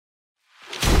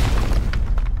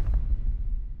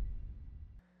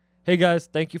Hey guys,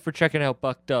 thank you for checking out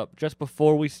Bucked Up. Just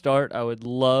before we start, I would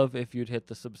love if you'd hit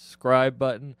the subscribe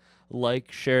button,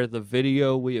 like, share the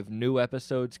video. We have new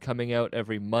episodes coming out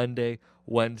every Monday,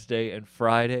 Wednesday, and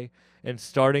Friday. And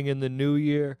starting in the new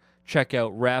year, check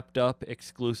out Wrapped Up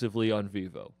exclusively on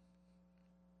Vivo.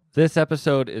 This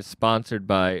episode is sponsored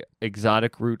by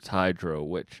Exotic Roots Hydro,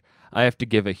 which I have to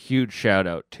give a huge shout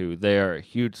out to. They are a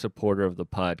huge supporter of the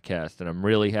podcast, and I'm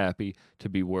really happy to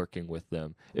be working with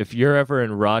them. If you're ever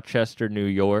in Rochester, New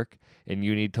York, and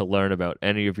you need to learn about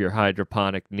any of your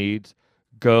hydroponic needs,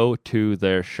 go to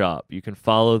their shop. You can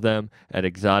follow them at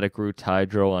Exotic Roots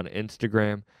Hydro on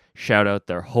Instagram. Shout out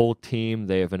their whole team.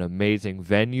 They have an amazing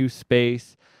venue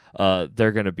space.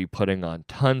 They're going to be putting on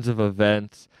tons of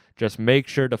events. Just make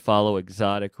sure to follow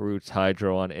Exotic Roots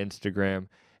Hydro on Instagram.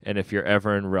 And if you're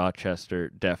ever in Rochester,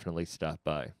 definitely stop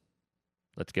by.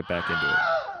 Let's get back into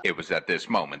it. It was at this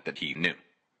moment that he knew.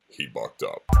 He bucked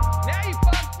up. Now you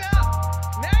fucked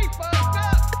up. Now you fucked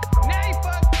up. Now you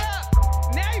fucked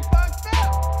up. Now you fucked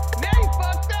up. Now you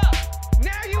fucked up.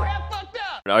 Now you have fucked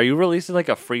up. Are you releasing like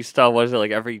a freestyle? Was it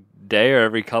like every day or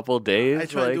every couple days? I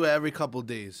try to do it every couple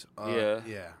days. Yeah.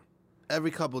 Every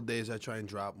couple days I try and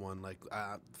drop one. Like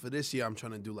for this year, I'm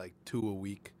trying to do like 2 a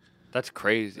week. That's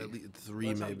crazy. At least 3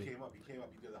 That's maybe. How you came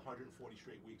up. You did 140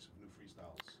 straight weeks of new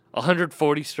freestyles.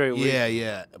 140 straight weeks.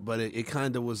 Yeah. But it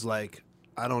kind of was like,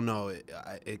 I don't know.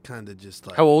 It kind of just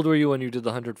like. How old were you when you did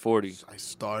the 140? I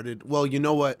started. Well, you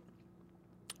know what?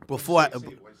 Before Save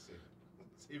it.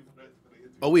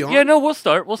 Oh, we on? Yeah, no, we'll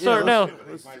start. We'll start now. Might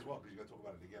as well, because you're going to talk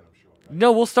about it again, I'm sure. Right?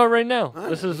 No, we'll start right now. All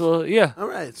This right. is, yeah. All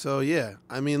right. So yeah,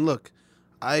 I mean, look,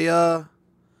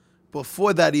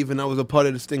 before that even, I was a part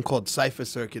of this thing called Cypher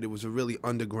Circuit. It was a really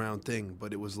underground thing,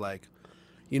 but it was like,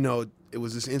 it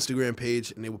was this Instagram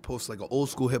page, and they would post like an old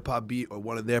school hip hop beat, or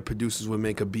one of their producers would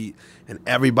make a beat, and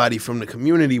everybody from the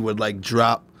community would like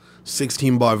drop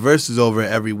 16-bar verses over it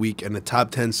every week, and the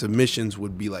top 10 submissions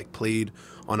would be like played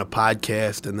on a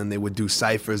podcast, and then they would do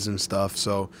ciphers and stuff.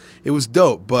 So it was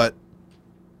dope, but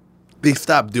they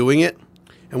stopped doing it.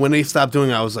 And when they stopped doing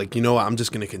it, I was like, you know what, I'm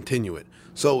just going to continue it.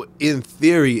 So in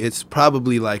theory, it's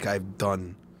probably like I've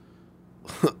done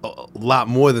a lot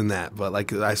more than that. But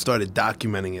like I started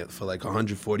documenting it for like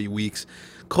 140 weeks.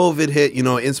 COVID hit,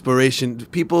 inspiration.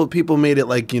 People made it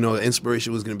like,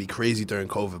 inspiration was going to be crazy during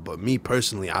COVID. But me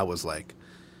personally, I was like,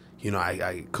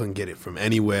 I couldn't get it from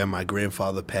anywhere. My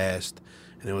grandfather passed.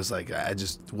 And it was like I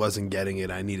just wasn't getting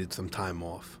it. I needed some time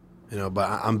off. But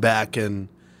I'm back, and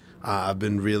I've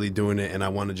been really doing it. And I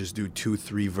want to just do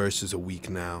 2-3 verses a week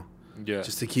now. Yeah.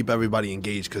 Just to keep everybody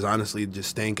engaged, because honestly, just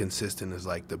staying consistent is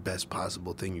like the best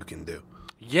possible thing you can do.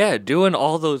 Yeah, doing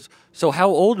all those. So how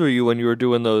old were you when you were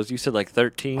doing those? You said like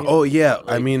 13? Oh, yeah.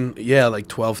 Like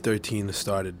 12, 13 I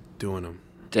started doing them.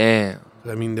 Damn.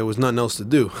 There was nothing else to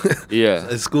do.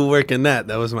 Yeah. Schoolwork and that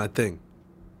was my thing.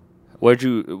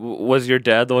 Was your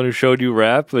dad the one who showed you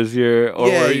rap? Did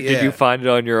you find it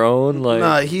on your own?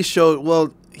 Nah, he used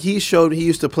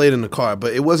to play it in the car,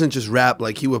 but it wasn't just rap.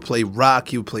 Like, he would play rock,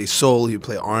 he would play soul, he would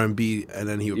play R&B, and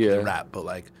then he would play rap. But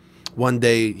like, one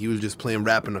day he was just playing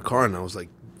rap in the car, and I was like,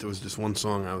 there was just one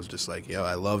song, I was just like, yo,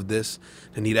 I love this.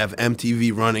 And he'd have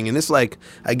MTV running, and it's like,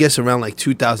 I guess around like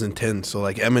 2010. So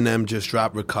like Eminem just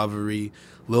dropped Recovery,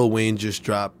 Lil Wayne just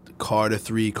dropped Carter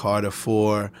 3, Carter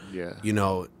 4. Yeah.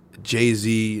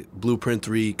 Jay-Z, Blueprint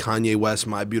 3, Kanye West,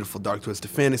 My Beautiful Dark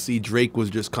Twisted Fantasy, Drake was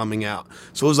just coming out.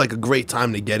 So it was like a great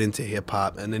time to get into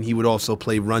hip-hop. And then he would also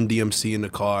play Run DMC in the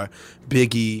car,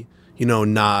 Biggie,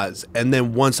 Nas. And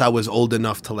then once I was old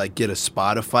enough to like get a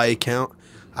Spotify account,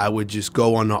 I would just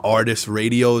go on the artist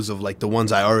radios of like the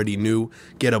ones I already knew,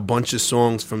 get a bunch of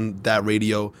songs from that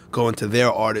radio, go into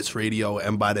their artist radio,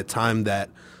 and by the time that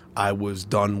I was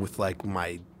done with like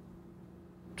my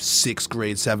 6th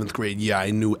grade, 7th grade year, I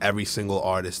knew every single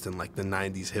artist in like the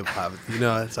 90s hip hop.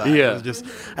 So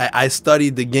I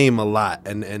studied the game a lot,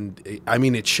 and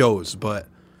it shows, but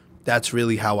that's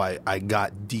really how I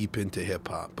got deep into hip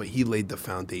hop. But he laid the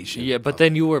foundation. Yeah, but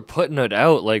then you were putting it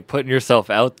out, like putting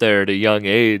yourself out there at a young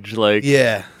age, like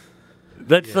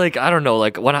That's like, I don't know,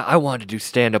 like when I wanted to do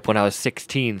stand up when I was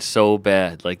 16 so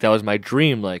bad. Like that was my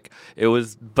dream. Like it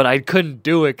was, but I couldn't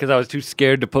do it because I was too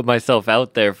scared to put myself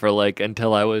out there for like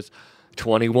until I was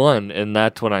 21. And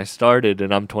that's when I started,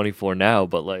 and I'm 24 now.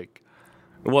 But like,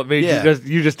 what made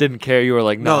you just didn't care? You were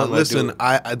like, no, listen,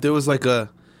 there was like a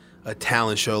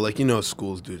talent show, like,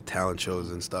 schools do talent shows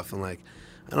and stuff. And like,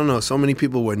 I don't know, so many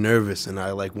people were nervous, and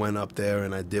I like went up there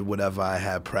and I did whatever I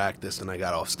had practiced, and I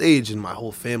got off stage, and my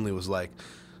whole family was like,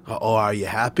 oh, are you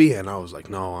happy? And I was like,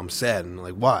 no, I'm sad. And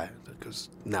like, why? Because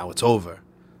now it's over.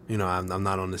 You know, I'm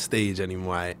not on the stage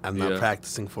anymore. I'm not Yeah.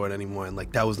 practicing for it anymore. And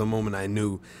like that was the moment I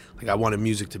knew, like I wanted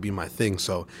music to be my thing.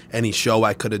 So any show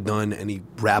I could have done, any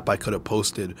rap I could have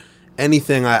posted,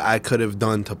 anything I could have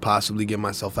done to possibly get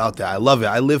myself out there. I love it.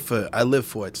 I live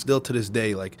for it still to this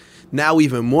day. Like now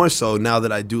even more so now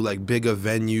that I do like bigger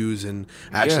venues and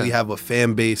actually Yeah. have a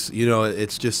fan base. You know,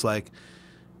 it's just like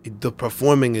the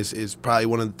performing is probably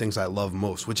one of the things I love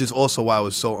most, which is also why I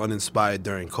was so uninspired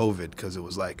during COVID, because it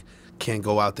was like can't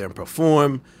go out there and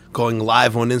perform. Going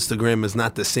live on Instagram is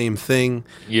not the same thing.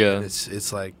 Yeah. And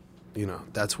it's like, you know,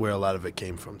 that's where a lot of it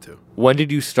came from too. When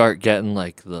did you start getting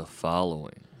like the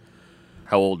following?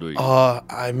 How old were you?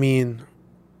 I mean,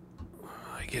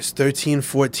 I guess 13,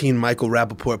 14, Michael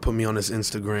Rappaport put me on his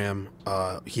Instagram.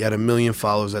 He had 1 million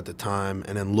followers at the time,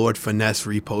 and then Lord Finesse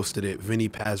reposted it. Vinny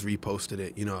Paz reposted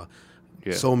it. You know,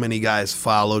 Yeah. so many guys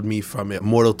followed me from it.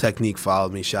 Mortal Technique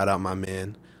followed me. Shout out my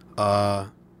man.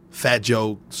 Fat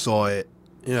Joe saw it.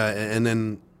 You know, and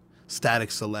then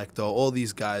Static Selector. All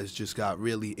these guys just got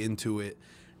really into it,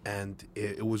 and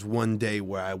it was one day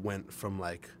where I went from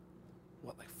like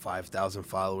 5,000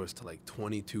 followers to like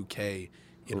 22K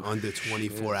in under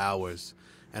 24 hours.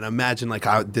 And imagine like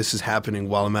how this is happening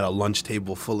while I'm at a lunch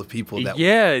table full of people that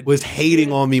Yeah. was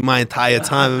hating on me my entire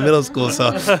time in middle school. So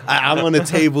I'm on a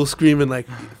table screaming like,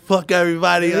 fuck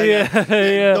everybody. Like,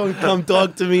 Yeah. Don't come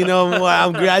talk to me no more.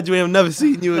 I'm graduating. I'm never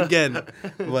seeing you again.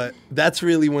 But that's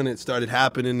really when it started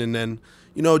happening. And then,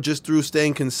 you know, just through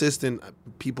staying consistent,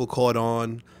 people caught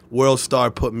on. World Star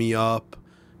put me up.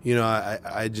 You know,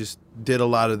 I just did a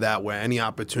lot of that where any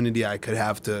opportunity I could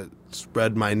have to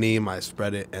spread my name, I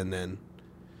spread it, and then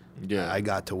Yeah. I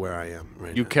got to where I am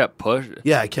right You now. kept pushing.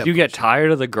 Yeah, I kept You get pushing.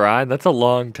 tired of the grind? That's a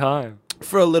long time.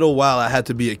 For a little while, I had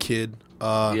to be a kid.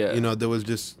 Yeah. You know, there was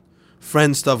just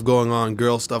friend stuff going on,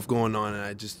 girl stuff going on, and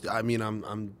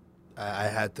I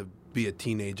had to be a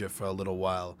teenager for a little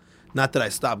while. Not that I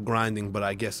stopped grinding, but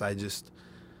I guess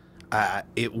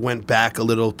it went back a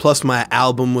little. Plus, my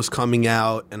album was coming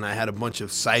out, and I had a bunch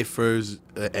of ciphers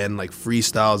and like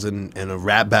freestyles and a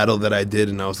rap battle that I did,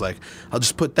 and I was like, I'll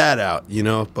just put that out, you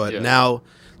know. But Yeah. now,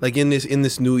 like in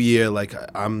this new year, like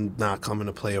I'm not coming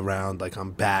to play around. Like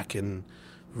I'm back and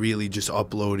really just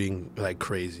uploading like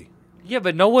crazy. Yeah,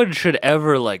 but no one should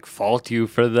ever like fault you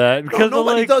for that. No, Because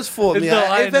nobody does fault me. No,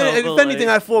 I If know, if but, anything,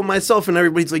 I fault myself, and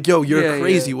everybody's like, "Yo, you're Yeah,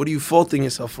 crazy. yeah. What are you faulting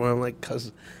yourself for?" I'm like,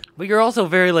 "Cause." But you're also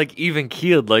very like even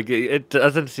keeled. Like it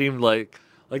doesn't seem like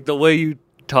the way you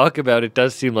talk about it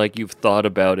does seem like you've thought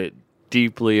about it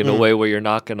deeply in a way where you're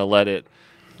not gonna let it,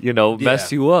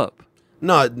 mess Yeah. you up.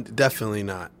 No, definitely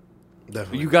not.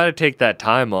 Definitely. You got to take that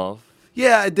time off.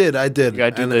 Yeah, I did. You gotta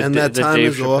do the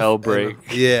Dave Chappelle off, break.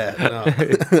 Yeah. No.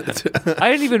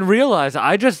 I didn't even realize.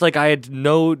 I just like I had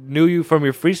knew you from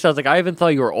your freestyles. Like I even thought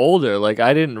you were older. Like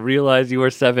I didn't realize you were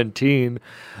 17.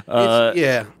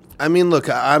 Yeah. I mean, look,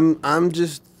 I'm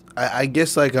just. I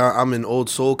guess like I'm an old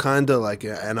soul kinda like,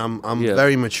 and I'm Yeah.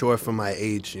 very mature for my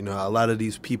age. You know, a lot of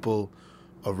these people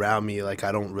around me, like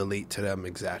I don't relate to them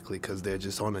exactly because they're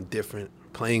just on a different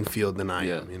playing field than I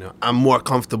Yeah. am. You know, I'm more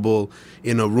comfortable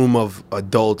in a room of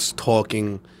adults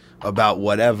talking about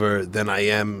whatever than I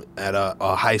am at a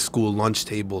high school lunch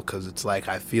table because it's like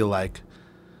I feel like,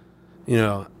 you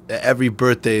know, every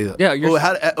birthday. Yeah, you're-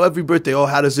 every birthday. Oh,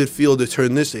 how does it feel to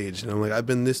turn this age? And I'm like, I've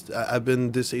been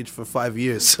this age for 5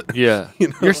 years. Yeah. You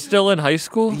know? You're still in high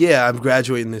school? Yeah, I'm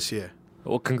graduating this year.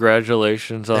 Well,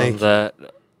 congratulations on Thank you. that.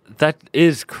 That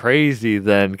is crazy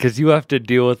then, because you have to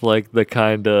deal with like the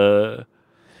kind of.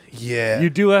 Yeah. You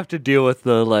do have to deal with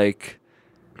the like.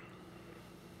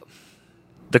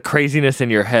 The craziness in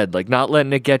your head, like not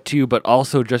letting it get to you, but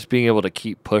also just being able to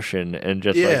keep pushing and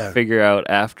just Yeah. like figure out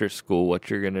after school what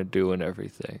you're gonna do and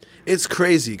everything. It's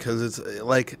crazy because it's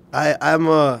like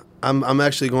I'm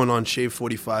actually going on Shave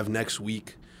 45 next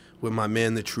week with my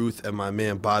man The Truth and my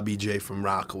man Bobby J from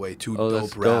Rockaway, two Oh,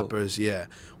 that's dope dope. rappers. Yeah,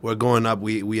 we're going up.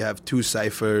 We have 2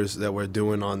 ciphers that we're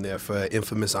doing on there for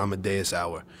Infamous Amadeus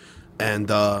Hour,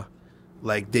 and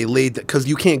like they laid because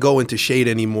you can't go into Shade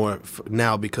anymore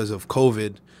now because of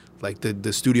COVID. Like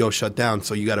the studio shut down,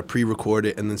 so you got to pre-record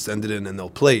it and then send it in, and they'll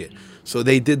play it. So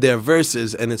they did their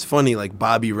verses, and it's funny. Like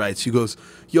Bobby writes, he goes,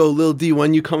 "Yo, Lil D,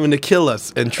 when you coming to kill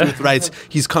us?" And Truth writes,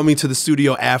 "He's coming to the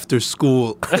studio after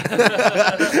school."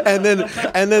 and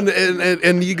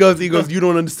then he goes, "You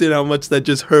don't understand how much that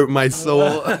just hurt my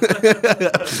soul."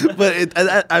 But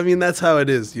I mean, that's how it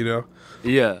is, you know.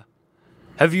 Yeah.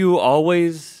 Have you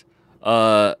always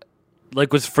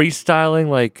like was freestyling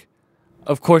like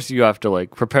of course you have to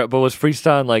like prepare, but was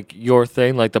freestyling like your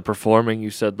thing, like the performing, you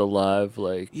said the live,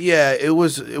 like Yeah, it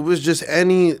was just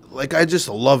I just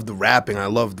loved rapping. I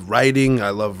loved writing. I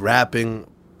loved rapping.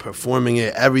 performing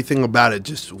it, everything about it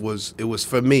just was, it was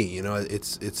for me, you know.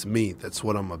 It's me. That's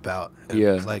what I'm about. And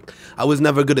Yeah. it's like, I was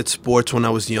never good at sports when I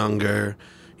was younger.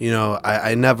 You know,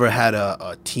 I never had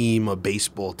a team, a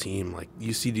baseball team. Like,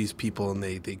 you see these people and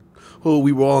they oh,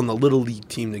 we were all on the little league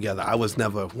team together. I was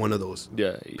never one of those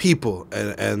Yeah. people,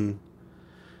 and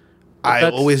But I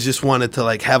that's- always just wanted to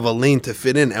like have a lane to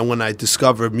fit in. And when I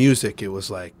discovered music, it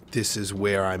was like, this is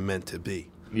where I'm meant to be.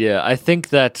 Yeah, I think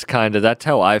that's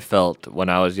how I felt when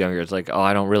I was younger. It's like, oh,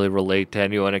 I don't really relate to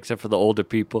anyone except for the older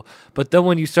people. But then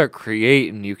when you start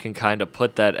creating, you can kind of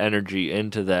put that energy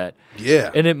into that.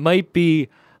 Yeah. And it might be,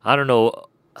 I don't know,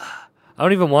 I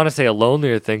don't even want to say a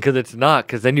lonelier thing because it's not,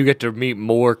 because then you get to meet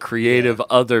more creative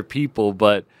other people,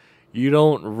 but you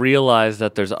don't realize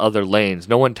that there's other lanes.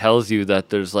 No one tells you that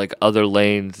there's like other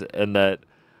lanes and that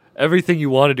everything you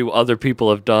want to do, other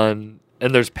people have done,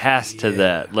 and there's paths to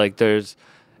that. Like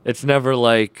it's never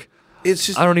like, It's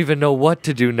just I don't even know what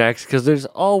to do next because there's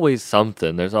always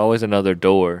something. There's always another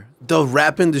door. the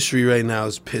rap industry right now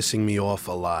is pissing me off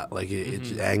a lot. Like,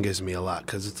 it angers me a lot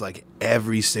because it's like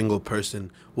every single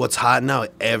person, what's hot now,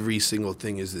 every single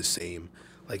thing is the same.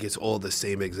 Like, it's all the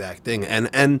same exact thing.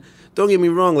 And don't get me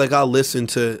wrong, like, I'll listen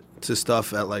to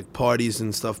stuff at like parties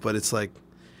and stuff, but it's like,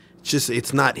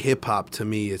 it's not hip hop to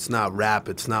me. It's not rap.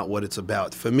 It's not what it's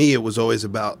about. For me, it was always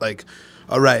about like,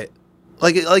 all right,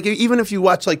 like even if you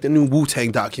watch like the new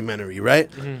Wu-Tang documentary, right?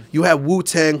 You have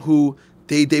Wu-Tang who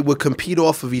they would compete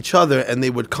off of each other, and they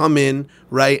would come in,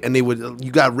 right? And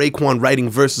you got Raekwon writing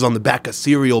verses on the back of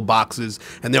cereal boxes,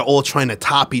 and they're all trying to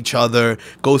top each other.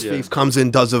 Ghostface comes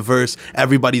in, does a verse,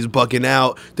 everybody's bugging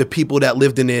out. The people that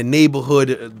lived in their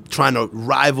neighborhood trying to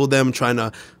rival them, trying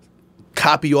to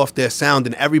copy off their sound,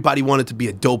 and everybody wanted to be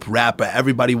a dope rapper.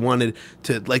 Everybody wanted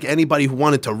to, like, anybody who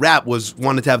wanted to rap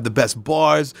wanted to have the best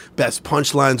bars, best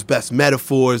punchlines, best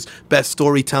metaphors, best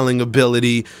storytelling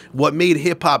ability. What made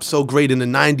hip-hop so great in the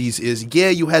 90s is, yeah,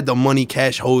 you had the Money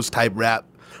Cash Hose type rap,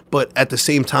 but at the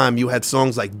same time, you had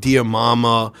songs like Dear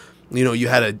Mama, you know, you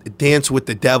had a Dance with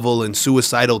the Devil and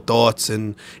Suicidal Thoughts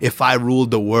and If I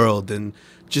Ruled the World, and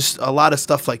just a lot of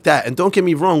stuff like that. And don't get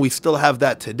me wrong, we still have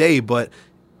that today, but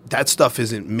that stuff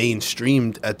isn't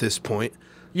mainstreamed at this point.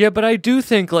 Yeah, but I do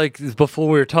think, like, before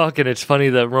we were talking, it's funny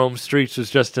that Rome Streets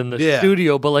was just in the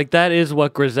studio, but, like, that is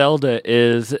what Griselda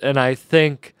is, and I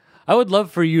think I would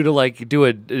love for you to, like, do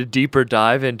a deeper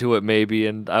dive into it maybe,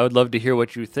 and I would love to hear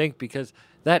what you think, because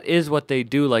that is what they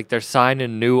do. Like, they're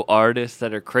signing new artists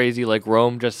that are crazy, like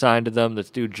Rome just signed to them. Let's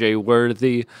do Jay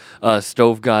Worthy,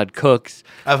 Stove God Cooks.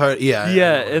 I've heard, yeah.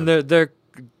 And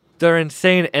they're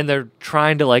insane, and they're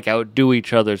trying to like outdo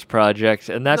each other's projects,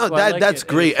 and that's why I like that's it.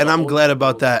 great, and I'm glad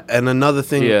about that. And another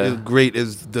thing is Yeah. great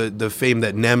is the fame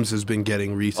that Nems has been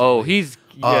getting recently. Oh, he's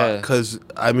Because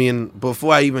I mean,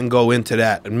 before I even go into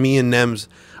that, me and Nems,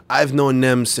 I've known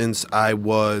Nems since I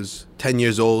was 10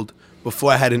 years old.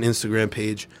 Before I had an Instagram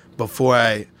page, before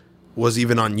I was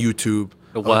even on YouTube.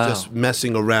 I Wow. was just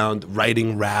messing around,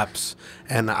 writing raps,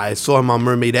 and I saw him on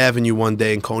Mermaid Avenue one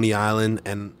day in Coney Island,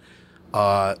 and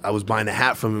I was buying a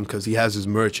hat from him because he has his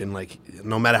merch, and like,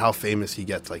 no matter how famous he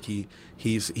gets, like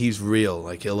he's real.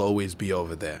 Like, he'll always be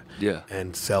over there,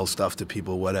 and sell stuff to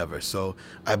people, whatever. So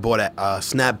I bought a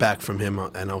snapback from him,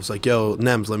 and I was like, "Yo,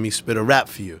 Nems, let me spit a rap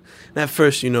for you." And at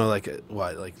first, you know, like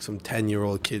some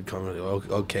 10-year-old kid coming,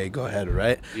 okay, go ahead,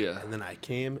 right? Yeah. And then I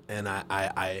came and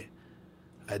I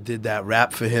did that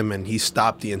rap for him, and he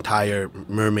stopped the entire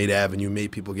Mermaid Avenue,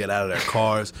 made people get out of their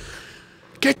cars.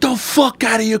 Get the fuck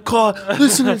out of your car.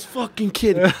 Listen to this fucking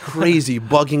kid. Crazy,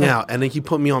 bugging out. And then he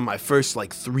put me on my first,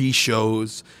 like, 3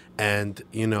 shows and,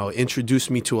 you know, introduced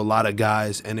me to a lot of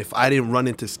guys. And if I didn't run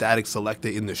into Static Selector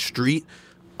in the street,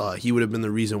 he would have been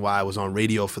the reason why I was on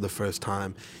radio for the first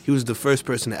time. He was the first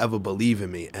person to ever believe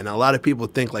in me. And a lot of people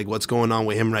think, like, what's going on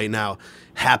with him right now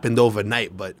happened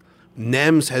overnight. But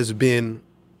Nems has been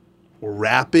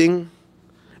rapping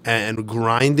and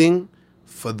grinding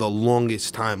for the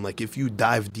longest time. Like, if you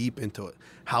dive deep into it,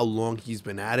 how long he's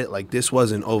been at it, like, this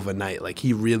wasn't overnight. Like,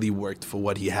 he really worked for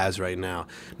what he has right now,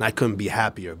 and I couldn't be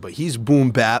happier. But he's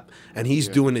boom bap, and he's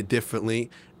doing it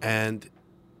differently. And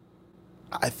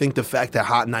I think the fact that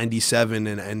Hot 97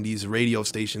 and these radio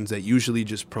stations that usually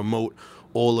just promote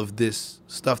all of this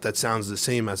stuff that sounds the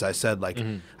same, as I said, like,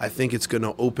 I think it's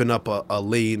gonna open up a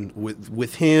lane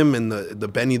with him and the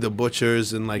Benny the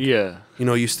Butchers, and like, you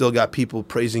know, you still got people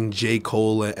praising J.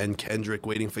 Cole and Kendrick,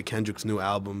 waiting for Kendrick's new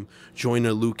album,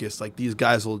 Joyner Lucas. Like, these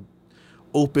guys will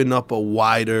open up a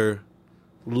wider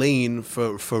lane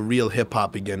for real hip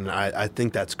hop again. I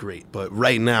think that's great, but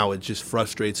right now it just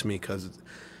frustrates me because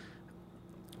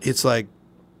it's like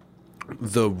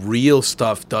the real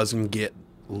stuff doesn't get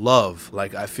love.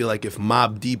 Like, I feel like if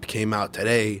Mobb Deep came out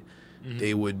today,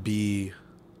 they would be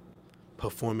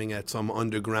performing at some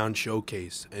underground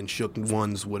showcase, and Shook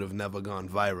Ones would have never gone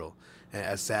viral. And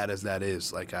as sad as that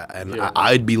is, like,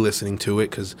 I'd be listening to it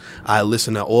because I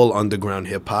listen to all underground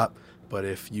hip hop. But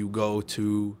if you go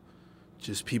to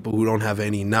just people who don't have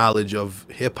any knowledge of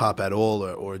hip hop at all,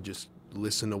 or just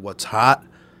listen to what's hot,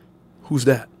 who's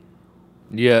that?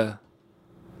 Yeah.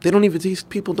 These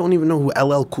people don't even know who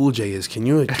LL Cool J is. Can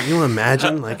you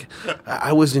imagine? Like,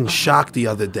 I was in shock the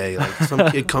other day. Like,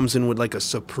 some kid comes in with like a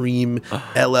Supreme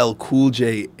LL Cool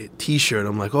J t-shirt.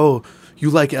 I'm like, oh, you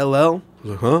like LL? I was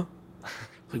like, huh?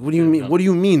 Like, what do you mean? What do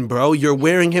you mean, bro? You're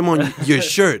wearing him on your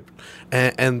shirt,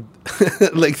 and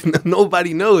like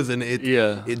nobody knows, and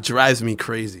it drives me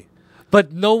crazy.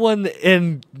 But no one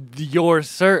in your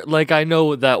like, I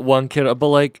know that one kid, but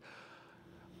like,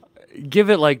 give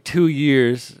it like 2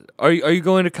 years. Are you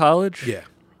going to college? Yeah,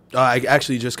 I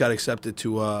actually just got accepted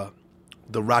to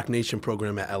the Rock Nation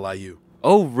program at LIU.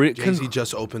 Oh, Jay-Z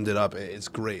just opened it up. It's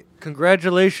great.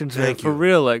 Congratulations, man! Thank For you.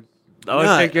 real, like, I want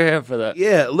to take your hand for that.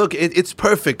 Yeah, look, it's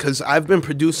perfect because I've been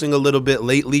producing a little bit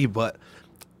lately,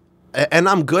 and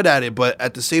I'm good at it. But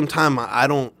at the same time, I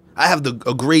have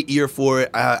a great ear for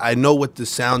it. I know what the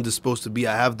sound is supposed to be.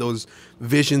 I have those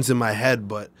visions in my head,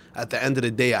 but at the end of the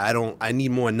day, I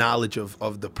need more knowledge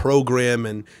of the program.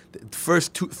 And the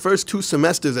first two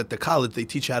semesters at the college, they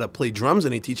teach you how to play drums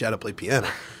and they teach you how to play piano.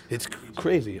 It's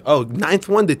crazy. Oh, Ninth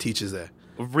Wonder teaches there.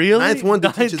 Really? Ninth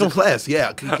Wonder teaches a class.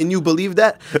 Yeah, can you believe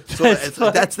that? So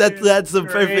that's the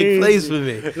perfect place for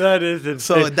me. That is insane.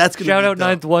 So that's gonna Shout be out dope.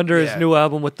 Ninth Wonder. His Yeah. new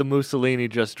album with the Mussolini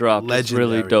just dropped. It's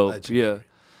really Legendary, dope. legendary.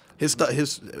 Yeah.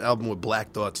 His album with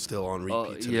Black Thought's still on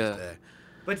repeat to yeah. this day.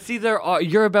 But see,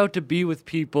 you're about to be with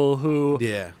people who,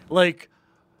 Yeah. like,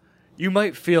 you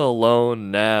might feel alone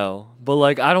now, but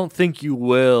like, I don't think you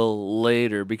will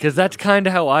later, because that's kind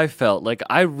of how I felt. Like,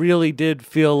 I really did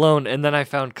feel alone, and then I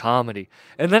found comedy,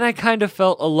 and then I kind of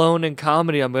felt alone in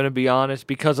comedy, I'm gonna be honest,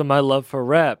 because of my love for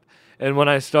rap. And when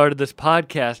I started this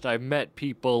podcast, I met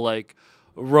people like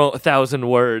 1,000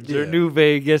 Words or Yeah. New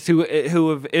Vegas who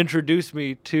have introduced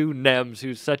me to Nems,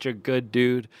 who's such a good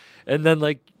dude. And then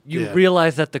like you Yeah.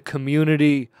 realize that the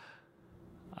community,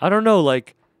 I don't know,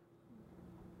 like,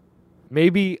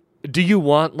 maybe, do you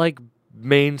want like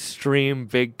mainstream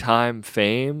big time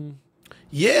fame?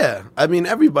 Yeah, I mean,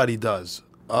 everybody does.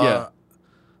 Yeah.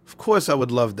 Of course, I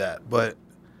would love that, but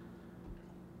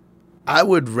I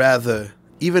would rather,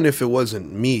 even if it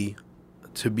wasn't me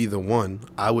to be the one,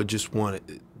 I would just want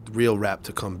real rap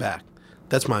to come back.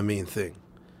 That's my main thing.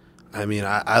 I mean,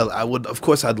 I would, of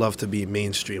course, I'd love to be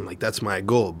mainstream. Like, that's my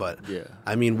goal. But, Yeah.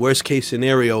 I mean, worst case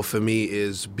scenario for me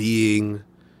is being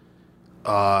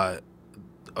a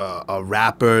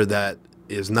rapper that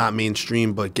is not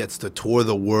mainstream but gets to tour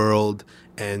the world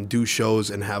and do shows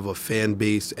and have a fan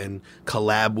base and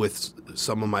collab with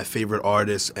some of my favorite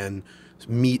artists and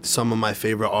meet some of my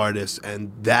favorite artists,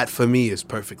 and that for me is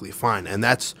perfectly fine. And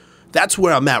that's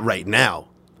where I'm at right now.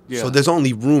 Yeah. So there's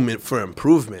only room for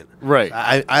improvement. Right.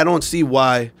 I don't see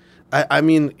why. I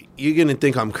mean, you're gonna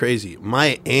think I'm crazy.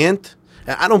 My aunt,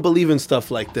 and I don't believe in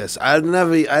stuff like this. I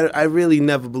really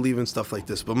never believe in stuff like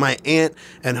this. But my aunt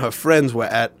and her friends were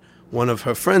at one of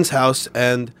her friends' house,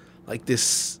 and like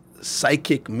this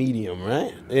psychic medium,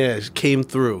 right? Yeah, she came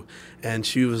through, and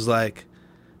she was like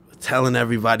telling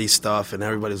everybody stuff, and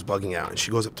everybody was bugging out. And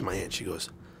she goes up to my aunt. She goes,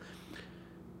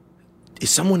 "Is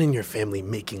someone in your family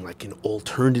making like an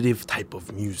alternative type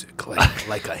of music,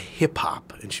 like a hip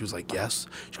hop?" And she was like, "Yes."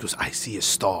 She goes, "I see a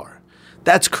star."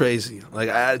 That's crazy.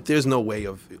 Like, there's no way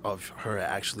of her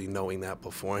actually knowing that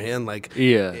beforehand. Like,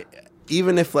 Yeah.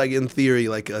 even if, like, in theory,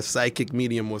 like a psychic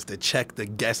medium was to check the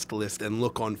guest list and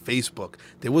look on Facebook,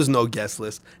 there was no guest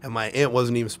list, and my aunt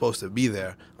wasn't even supposed to be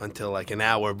there until like an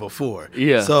hour before.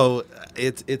 Yeah. So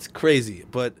it's crazy.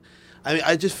 But I mean,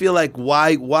 I just feel like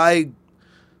why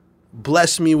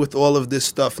bless me with all of this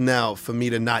stuff now for me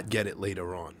to not get it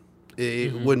later on?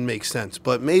 It wouldn't make sense.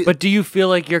 But maybe. But do you feel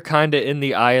like you're kind of in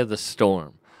the eye of the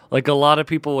storm? Like, a lot of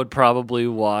people would probably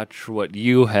watch what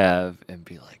you have and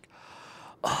be like,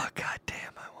 "Oh,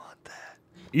 goddamn, I want that."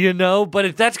 You know?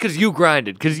 But that's because you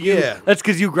grinded. Yeah. That's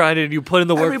because you grinded and you put in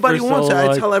the work Everybody for wants so it. I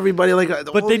long. tell everybody, like.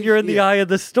 But then you're in the eye of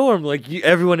the storm. Like,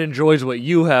 everyone enjoys what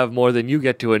you have more than you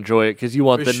get to enjoy it because you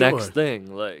want For the next sure.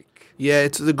 thing. Like, Yeah,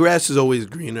 the grass is always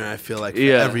greener, I feel like, for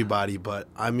Yeah. everybody. But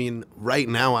I mean, right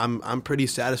now I'm pretty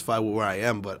satisfied with where I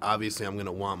am, but obviously I'm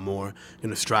gonna want more, I'm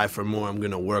gonna strive for more, I'm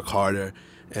gonna work harder.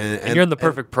 and you're in the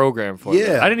perfect program for it.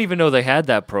 Yeah. I didn't even know they had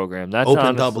that program. That's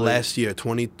opened up honestly- last year,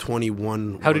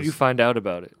 2021. How did you find out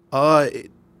about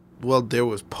it? well, there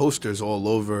was posters all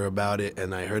over about it,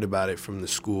 and I heard about it from the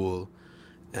school,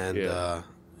 and Yeah.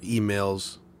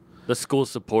 emails. The school's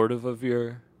supportive of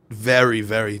your. Very,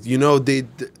 very. You know, the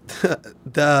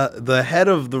head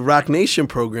of the Rock Nation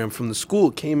program from the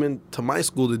school came into my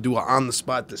school to do an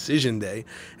on-the-spot decision day,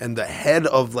 and the head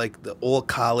of like the all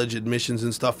college admissions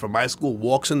and stuff from my school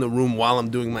walks in the room while I'm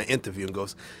doing my interview and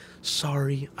goes,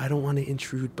 "Sorry, I don't want to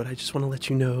intrude, but I just want to let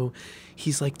you know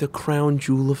he's like the crown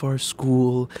jewel of our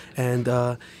school, and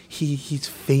he's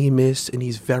famous and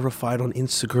he's verified on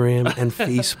Instagram and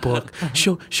Facebook.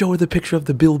 Show her the picture of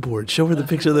the billboard. Show her the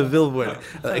picture of the billboard."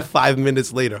 Like 5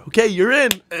 minutes later, okay, you're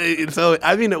in. So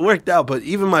I mean, it worked out. But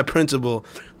even my principal,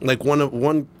 like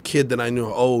one kid that I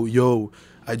knew, "Oh, yo,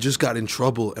 I just got in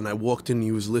trouble and I walked in and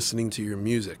he was listening to your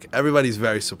music." Everybody's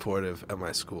very supportive at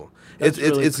my school. That's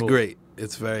really It's cool. great.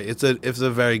 It's a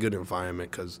very good environment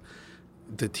because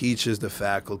the teachers, the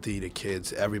faculty, the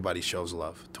kids, everybody shows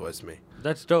love towards me.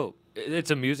 That's dope. It's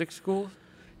a music school.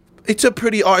 It's a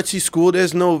pretty artsy school.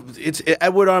 It's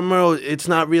Edward R. Murrow. It's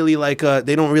not really like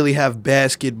they don't really have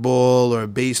basketball or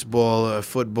baseball or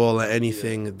football or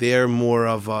anything. Yeah. They're more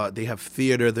of they have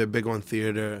theater. They're big on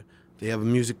theater. They have a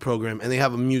music program, and they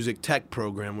have a music tech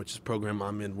program, which is a program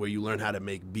I'm in, where you learn how to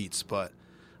make beats. But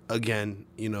again,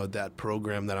 you know, that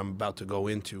program that I'm about to go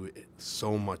into, it's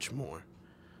so much more.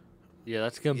 Yeah,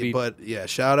 that's gonna be. But yeah,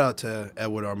 shout out to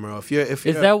Edward R. Murrow. If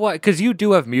Is you're, that why? Because you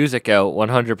do have music out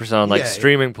 100% on like Yeah.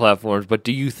 streaming platforms. But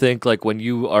do you think like when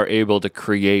you are able to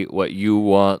create what you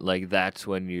want, like that's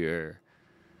when you're?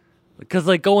 Because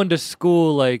like going to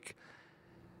school, like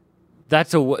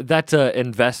that's a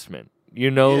investment.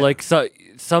 You know, Yeah. like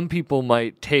some people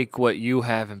might take what you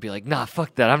have and be like, "Nah,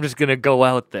 fuck that. I'm just gonna go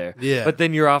out there." Yeah. But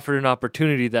then you're offered an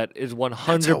opportunity that is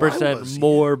 100% was,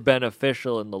 more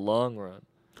beneficial in the long run.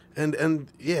 And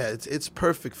yeah, it's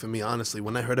perfect for me. Honestly,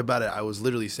 when I heard about it, I was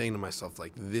literally saying to myself,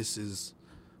 like, this is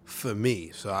for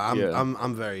me. So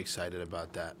I'm very excited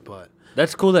about that. But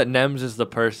That's cool that Nems is the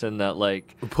person that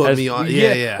like Put me on-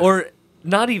 yeah. Or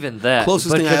not even that.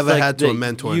 Closest but thing I just, ever like, had to a that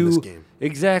mentor in this game.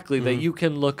 Exactly, that you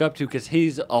can look up to because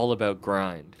he's all about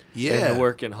grind. Yeah. And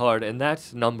working hard, and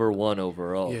that's number one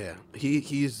overall. yeah,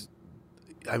 he's.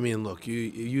 I mean, look,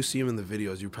 you see him in the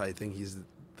videos, you probably think he's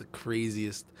the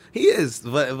craziest. He is,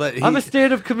 but I'm a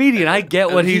stand-up comedian. I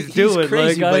get what he's doing. He's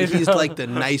crazy, like, but he's like the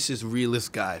nicest,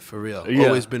 realest guy for real. Yeah.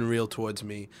 Always been real towards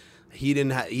me. He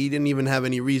didn't even have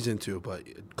any reason to, but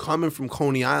coming from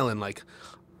Coney Island, like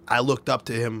I looked up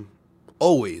to him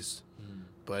always.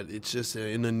 But it's just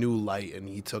in a new light, and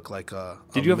he took like a.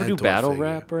 Did you ever do mentor battle figure.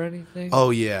 rap or anything? Oh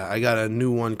yeah, I got a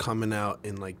new one coming out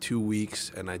in like 2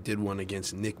 weeks, and I did one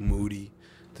against Nick Moody,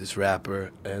 this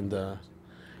rapper, and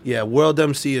yeah, World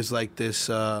MC is like this.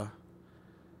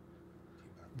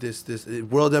 This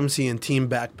World MC and Team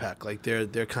Backpack, like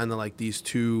they're kind of like these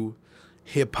two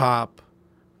hip hop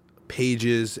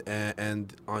pages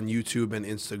and on YouTube and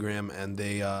Instagram, and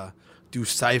they do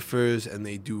ciphers and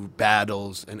they do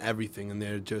battles and everything, and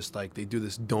they're just like they do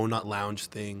this donut lounge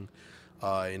thing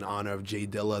in honor of Jay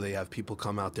Dilla. They have people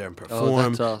come out there and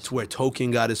perform. that's awesome. It's where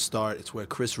Token got his start. It's where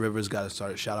Chris Rivers got his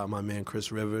start. Shout out my man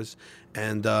Chris Rivers.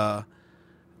 And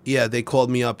yeah, they called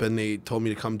me up and they told me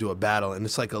to come do a battle, and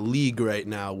it's like a league right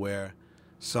now where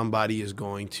somebody is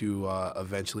going to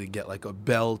eventually get like a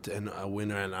belt and a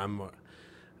winner, and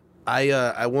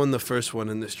I won the first one,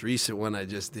 and this recent one I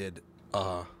just did.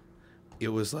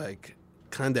 It was like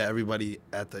kind of everybody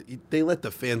they let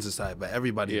the fans decide, but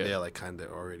everybody there like kind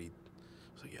of already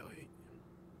was like, yo,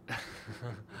 hey,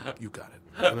 you got it.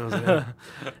 And I was like, "Yeah."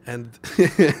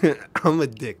 And I'm a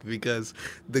dick because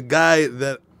the guy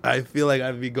that I feel like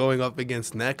I'd be going up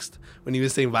against next, when he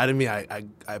was saying bye to me, I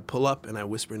pull up and I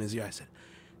whisper in his ear, I said,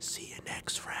 "See you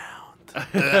next round."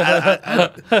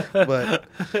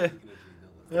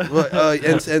 But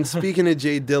and speaking of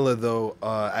Jay Dilla though,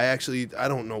 I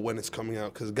don't know when it's coming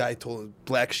out because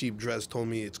Black Sheep Dress told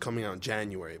me it's coming out in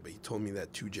January, but he told me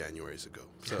that 2 Januaries ago.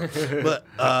 So, but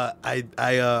I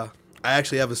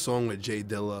actually have a song with Jay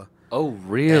Dilla. Oh,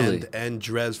 really? And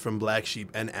Drez from Black Sheep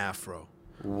and Afro.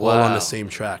 Wow. All on the same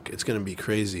track. It's gonna be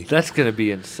crazy. That's gonna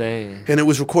be insane. And it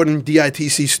was recorded in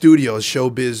DITC Studios.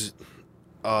 Showbiz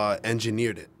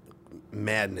engineered it.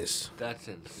 Madness. That's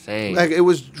insane. Like it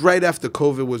was right after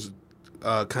COVID was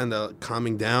kind of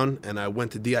calming down, and I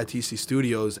went to DITC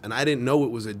Studios, and I didn't know it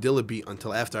was a Dilla beat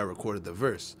until after I recorded the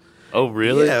verse. Oh,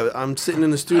 really? Yeah, I'm sitting in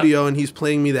the studio, and he's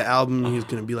playing me the album, and he's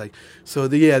gonna be like, "So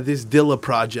this Dilla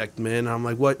project, man." And I'm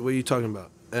like, "What? What are you talking about?"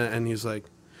 And he's like,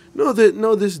 "No, this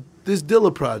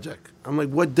Dilla project." I'm like,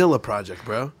 "What Dilla project,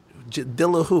 bro?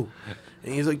 Dilla who?"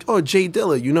 And he's like, "Oh, Jay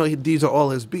Dilla. You know, these are all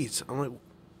his beats." I'm like,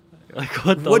 Like,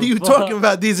 what the What are you fuck? talking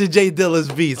about? These are Jay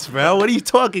Dilla's beats, bro. What are you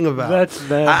talking about? That's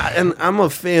mad. And I'm a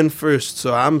fan first,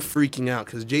 so I'm freaking out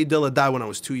because Jay Dilla died when I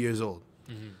was 2 years old.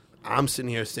 Mm-hmm. I'm sitting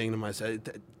here saying to myself,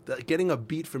 getting a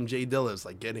beat from Jay Dilla is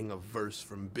like getting a verse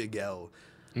from Big L.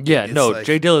 Yeah, It's no, like-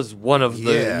 Jay Dilla is one of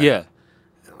the Yeah.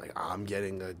 And like I'm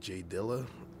getting a Jay Dilla.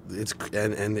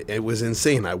 And it was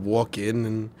insane. I walk in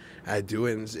and I do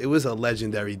it. And it was a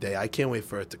legendary day. I can't wait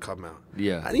for it to come out.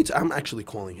 Yeah. I'm actually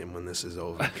calling him when this is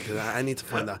over because I need to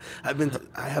find out.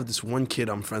 I have this one kid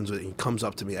I'm friends with. And he comes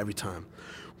up to me every time.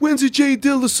 When's the Jay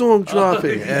Dilla song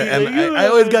dropping? And I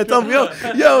always got to tell him,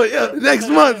 yo, next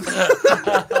month.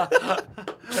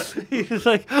 He's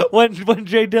like, when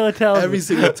Jay Dilla tells Every me.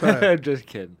 single time. I'm just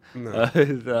kidding. No.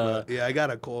 Yeah, I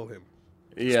gotta call him.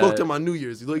 Yeah. Spoke to him on New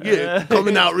Year's. He's like, yeah,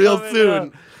 coming out real soon.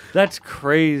 out. That's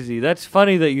crazy. That's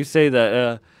funny that you say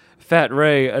that. Fat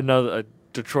Ray, another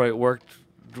Detroit, worked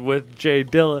with Jay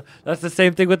Dilla. That's the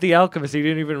same thing with The Alchemist. He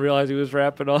didn't even realize he was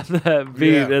rapping on that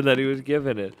beat Yeah. and that he was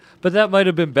giving it. But that might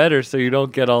have been better so you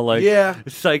don't get all like Yeah.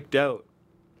 psyched out.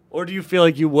 Or do you feel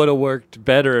like you would have worked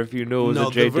better if you knew it was No,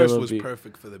 a Jay the verse Dilla was beat?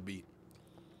 perfect for the beat.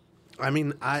 I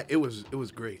mean, it was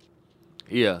great.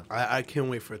 Yeah. I can't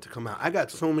wait for it to come out. I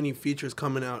got so many features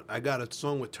coming out. I got a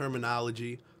song with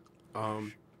Terminology.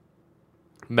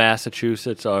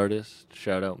 Massachusetts artist.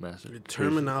 Shout out Massachusetts.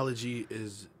 Terminology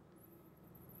is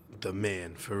the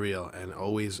man for real, and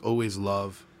always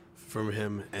love from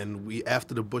him. And we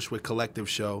after the Bushwick Collective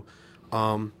show,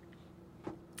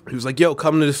 he was like, "Yo,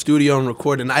 come to the studio and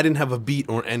record." And I didn't have a beat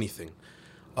or anything.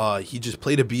 He just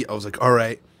played a beat. I was like, "All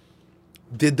right,"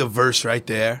 did the verse right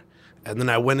there, and then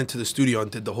I went into the studio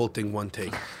and did the whole thing one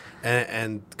take.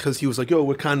 And because he was like, "Yo,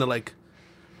 we're kind of like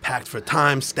packed for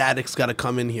time. Static's got to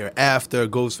come in here after.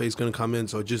 Ghostface gonna come in,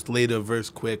 so just lay the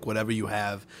verse quick, whatever you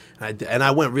have." And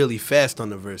I went really fast on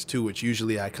the verse too, which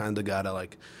usually I kind of gotta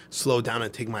like slow down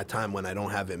and take my time when I don't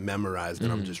have it memorized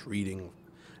and I'm just reading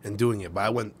and doing it. But I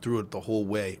went through it the whole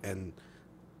way, and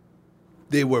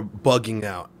they were bugging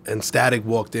out. And Static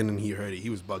walked in and he heard it.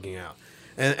 He was bugging out.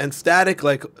 And Static,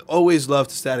 like, always loved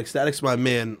Static. Static's my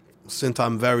man since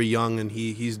I'm very young, and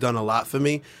he's done a lot for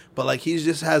me. But, like, he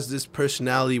just has this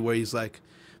personality where he's, like,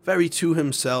 very to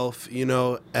himself, you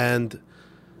know, and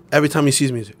every time he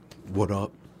sees me, he's like, "What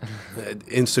up?"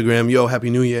 Instagram, "Yo, Happy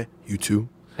New Year." "You too."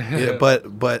 Yeah,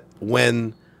 but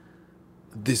when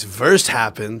this verse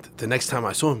happened, the next time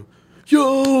I saw him,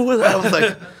 "Yo," I was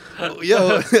like,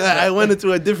 "Yo," I went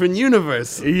into a different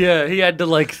universe. Yeah, he had to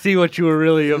like see what you were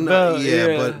really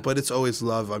about. But it's always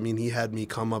love. I mean, he had me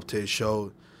come up to his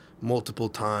show multiple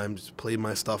times, played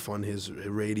my stuff on his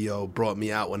radio, brought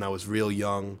me out when I was real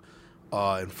young,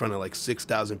 in front of like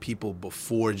 6,000 people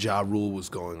before Ja Rule was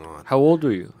going on. How old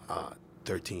were you?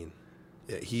 13.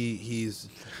 Yeah, he's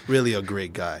really a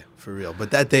great guy, for real. But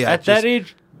that day, At that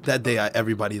age?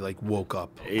 everybody like woke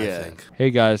up. I think. Hey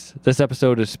guys, this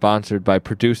episode is sponsored by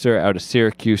producer out of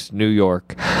Syracuse, New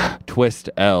York, Twist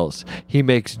L's. He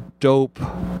makes dope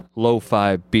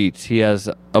lo-fi beats. He has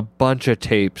a bunch of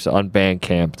tapes on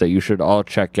Bandcamp that you should all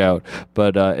check out.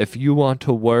 But if you want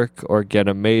to work or get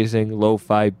amazing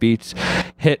lo-fi beats,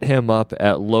 hit him up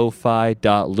at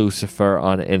lofi.lucifer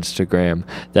on Instagram.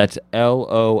 That's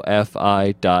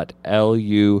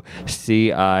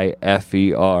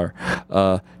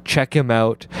LOFI.LUCIFER. Check him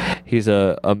out. He's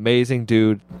an amazing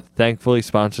dude. Thankfully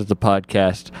sponsors the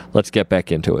podcast. Let's get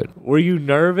back into it. Were you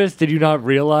nervous? Did you not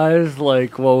realize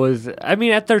like what was? I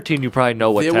mean, at 13, you probably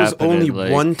know what's There was happening. only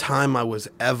like- one time I was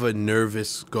ever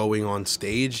nervous going on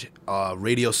stage.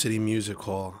 Radio City Music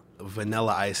Hall.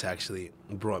 Vanilla Ice actually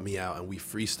brought me out, and we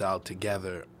freestyled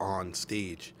together on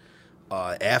stage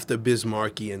after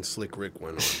Bismarcky and Slick Rick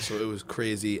went on. So it was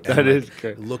crazy. And That is like,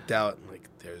 crazy. Looked out, like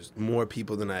there's more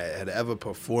people than I had ever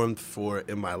performed for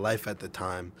in my life at the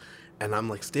time. And I'm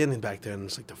like standing back there, and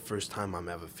it's like the first time I'm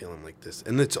ever feeling like this.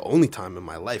 And it's the only time in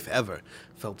my life ever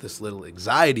felt this little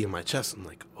anxiety in my chest. I'm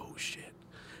like, oh shit.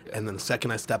 And then the second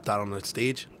I stepped out on the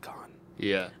stage, gone.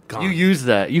 Yeah. Gone. You use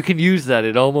that. You can use that.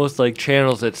 It almost like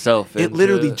channels itself. It into-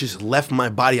 literally just left my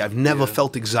body. I've never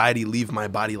felt anxiety leave my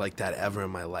body like that ever in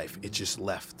my life. It just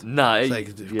left. Nah, It's it-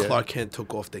 like yeah. Clark Kent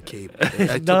took off the cape.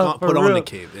 I No, for put on real. the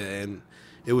cape, and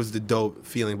it was the dope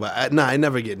feeling. But I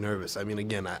never get nervous. I mean,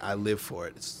 again, I live for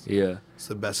it. It's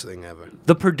the best thing ever.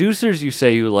 The producers you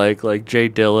say you like Jay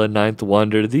Dilla, Ninth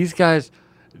Wonder, these guys,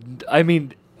 I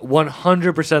mean,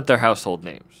 100% they're household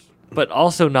names. But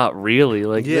also not really.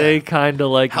 Like, Yeah. they kind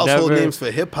of like Household never... names for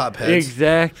hip hop heads.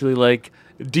 Exactly. Like,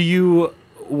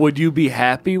 would you be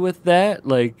happy with that?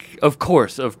 Like, of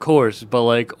course, but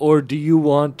like, or do you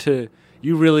want to,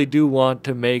 you really do want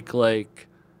to make like,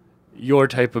 your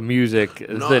type of music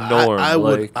is No, the norm. I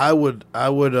like,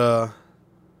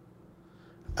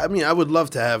 would love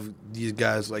to have these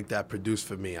guys like that produce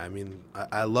for me. I mean,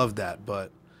 I love that,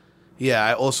 but yeah,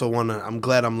 I also I'm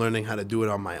glad I'm learning how to do it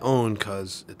on my own,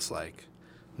 because it's like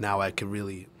now I can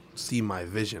really see my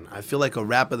vision. I feel like a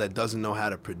rapper that doesn't know how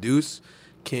to produce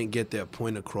can't get their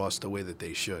point across the way that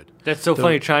they should. that's so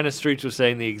funny. China Streets was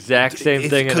saying the exact same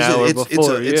thing an hour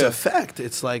before. It's a fact.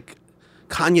 It's like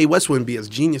Kanye West wouldn't be as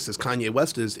genius as Kanye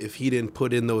West is if he didn't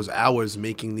put in those hours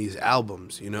making these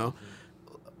albums, you know?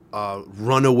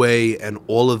 Runaway and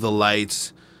All of the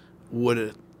Lights,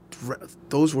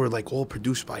 those were like all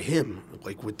produced by him,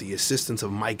 like with the assistance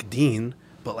of Mike Dean.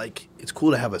 But like, it's cool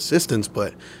to have assistance,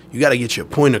 but you got to get your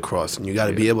point across, and you got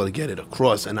to be able to get it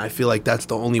across. And I feel like that's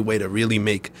the only way to really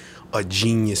make a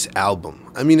genius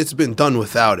album. I mean, it's been done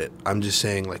without it. I'm just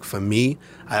saying, like, for me,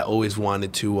 I always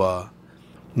wanted to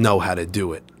know how to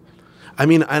do it. I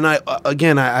mean, and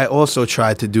I also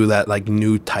tried to do that like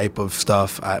new type of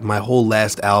stuff. My whole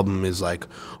last album is like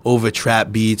over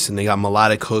trap beats, and they got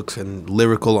melodic hooks and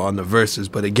lyrical on the verses.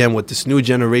 But again, with this new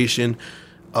generation,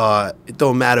 it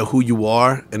don't matter who you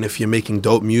are, and if you're making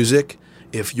dope music,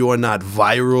 if you're not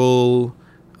viral,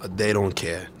 they don't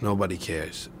care. Nobody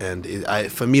cares. And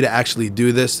for me to actually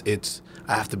do this,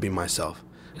 I have to be myself.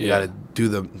 You got to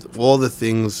do all the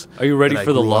things. Are you ready that I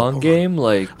for the grew up long on. game?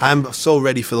 Like, I'm so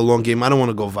ready for the long game. I don't want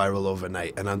to go viral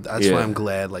overnight, and that's why I'm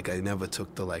glad. Like, I never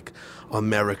took the like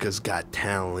America's Got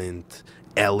Talent,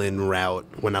 Ellen route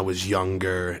when I was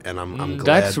younger, and I'm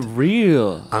glad. that's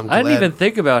real. I'm I didn't glad. even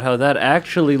think about how that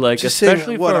actually, like, Just saying,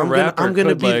 especially what, for a I'm rapper. gonna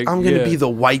could, be the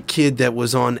white kid that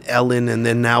was on Ellen, and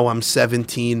then now I'm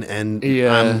 17, and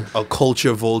I'm a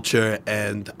culture vulture,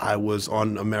 and I was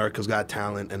on America's Got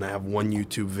Talent, and I have one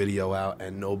YouTube video out,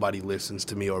 and nobody listens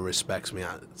to me or respects me.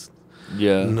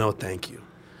 Yeah. No, thank you.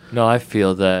 No, I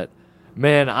feel that.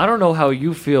 Man, I don't know how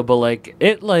you feel, but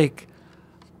like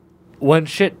when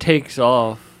shit takes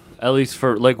off, at least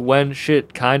for like when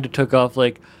shit kind of took off,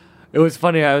 like it was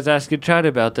funny. I was asking China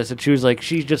about this, and she was like,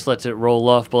 she just lets it roll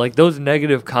off. But like those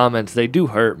negative comments, they do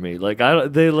hurt me. Like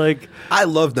I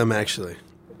love them actually.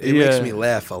 It makes me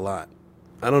laugh a lot.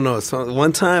 I don't know.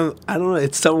 One time, I don't know.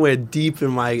 It's somewhere deep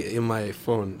in my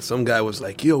phone. Some guy was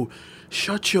like, "Yo,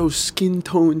 shut your skin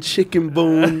tone chicken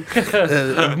bone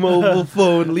mobile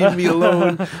phone. Leave me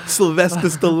alone." Sylvester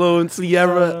Stallone,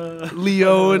 Sierra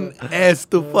Leone, ass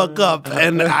the fuck up.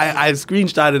 And I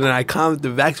screenshotted and I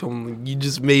commented back to him, "You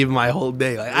just made my whole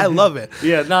day." Like, I love it.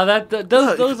 Yeah, no,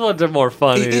 those ones are more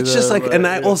funny. It's just like, and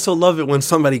I also love it when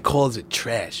somebody calls it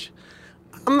trash.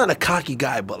 I'm not a cocky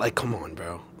guy, but like, come on,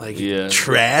 bro. Like,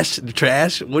 trash.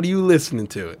 What are you listening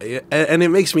to? And it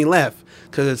makes me laugh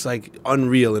because it's like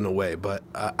unreal in a way. But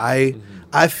I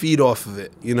feed off of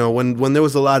it. You know, when there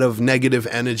was a lot of negative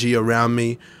energy around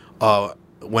me,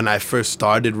 when I first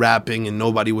started rapping and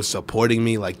nobody was supporting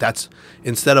me, like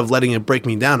instead of letting it break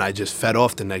me down, I just fed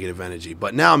off the negative energy.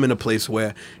 But now I'm in a place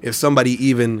where if somebody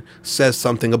even says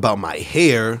something about my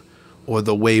hair or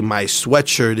the way my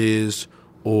sweatshirt is,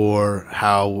 or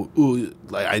how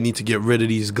like I need to get rid of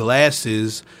these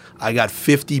glasses, I got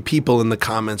 50 people in the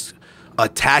comments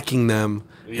attacking them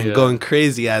and going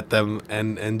crazy at them,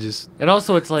 and just, and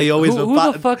also it's like, they always who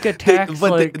the fuck attacks?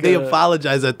 They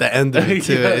apologize at the end of it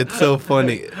too. It's so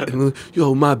funny.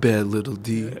 Yo, my bad, little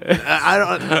D.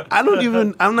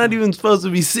 I'm not even supposed to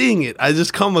be seeing it. I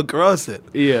just come across it.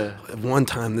 Yeah. One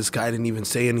time, this guy didn't even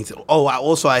say anything. Oh,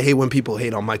 I hate when people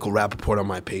hate on Michael Rappaport on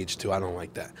my page too. I don't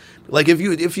like that. Like,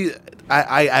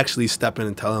 I actually step in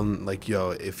and tell him, like, yo,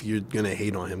 if you're gonna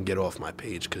hate on him, get off my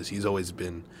page, because he's always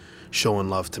been showing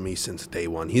love to me since day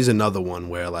one. He's another one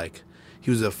where, like, he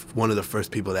was one of the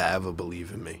first people to ever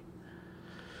believe in me.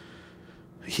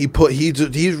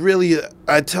 He's really,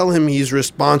 I tell him he's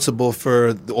responsible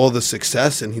for all the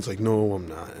success, and he's like, no, I'm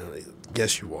not. And I'm like,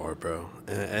 yes, you are, bro.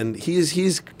 And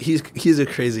he's a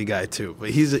crazy guy too, but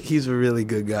he's a really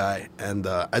good guy, and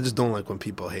I just don't like when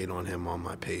people hate on him on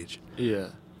my page. Yeah.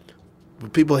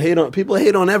 But people hate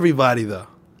on everybody though.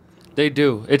 They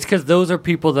do. It's because those are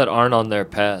people that aren't on their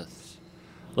paths.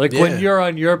 Like, when you're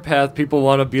on your path, people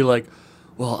want to be like,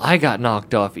 well, I got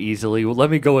knocked off easily. Well,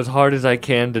 let me go as hard as I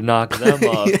can to knock them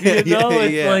off. You know?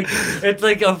 It's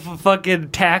like a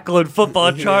fucking tackling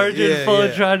football charging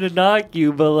trying to knock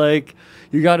you. But, like,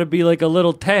 you got to be like a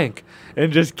little tank.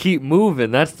 and just keep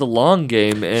moving. That's the long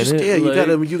game. And Just, yeah,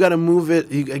 you gotta move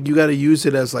it. You gotta use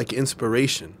it as like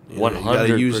inspiration. You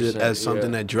gotta use it 100%, as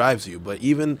something yeah. that drives you. But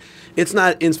even it's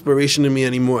not inspiration to me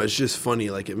anymore. It's just funny.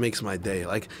 Like it makes my day.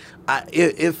 Like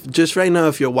if just right now,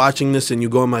 if you're watching this and you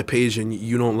go on my page and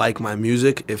you don't like my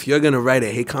music, if you're gonna write a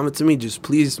hate comment to me, just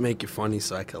please make it funny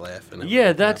so I can laugh. And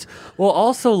Yeah, that's well.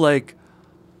 Also, like,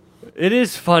 it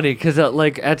is funny because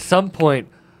like at some point,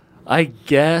 I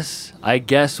guess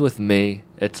with me,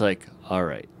 it's like, all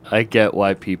right, I get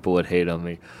why people would hate on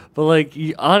me, but like,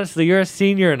 honestly, you're a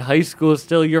senior in high school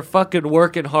still. You're fucking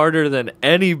working harder than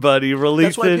anybody That's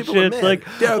releasing why people are shit. mad. Like,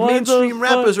 there are what the mainstream fuck?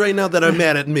 rappers right now that are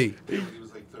mad at me. He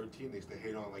was like 13. They used to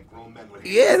hate on like grown men. Would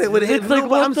hate Yeah, they would hate. It's like, No, but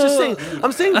what I'm just saying.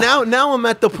 I'm saying now I'm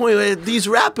at the point where these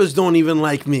rappers don't even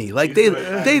like me. Like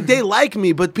they like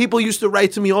me, but people used to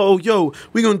write to me, "Oh, yo,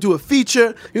 we're gonna do a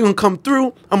feature. You're gonna come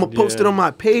through. I'm gonna post it Yeah. on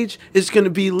my page. It's gonna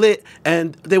be lit."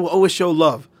 And they will always show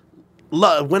love.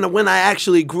 When I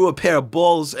actually grew a pair of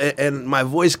balls and my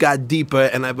voice got deeper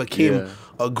and I became Yeah.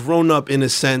 a grown up in a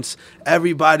sense,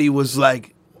 everybody was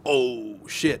like, "Oh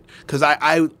shit," because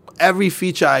I every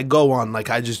feature I go on, like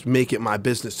I just make it my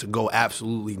business to go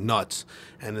absolutely nuts,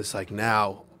 and it's like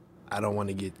now I don't want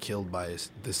to get killed by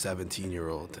the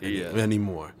 17-year-old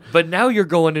anymore. But now you're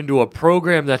going into a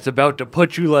program that's about to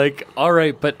put you like, all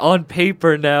right, but on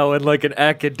paper now in like an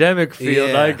academic field,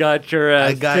 Yeah. I got your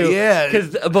ass too. yeah.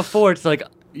 Because before it's like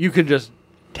you can just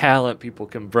talent people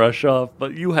can brush off,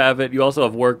 but you have it. You also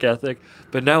have work ethic.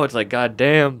 But now it's like, God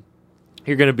damn,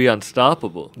 you're gonna be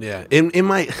unstoppable. Yeah, in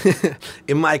my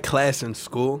in my class in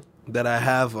school that I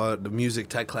have, the music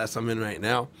tech class I'm in right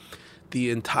now,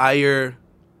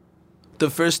 the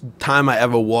first time I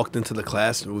ever walked into the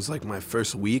class, it was like my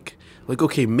first week. Like,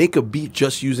 okay, make a beat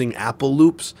just using Apple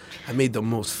loops. I made the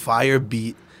most fire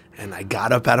beat, and I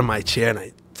got up out of my chair and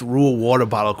I threw a water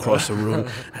bottle across the room.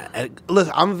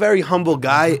 Listen, I'm a very humble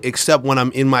guy, except when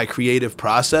I'm in my creative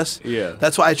process. Yeah.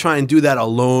 That's why I try and do that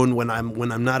alone when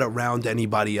I'm not around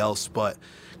anybody else. But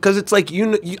because it's like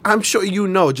I'm sure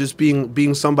just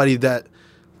being somebody that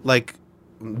like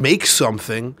makes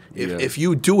something. If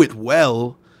you do it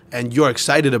well and you're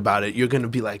excited about it, you're gonna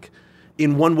be like,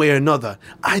 in one way or another,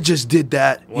 I just did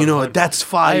that. You know, that's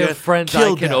fire. I have friends I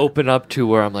Killed can that. open up to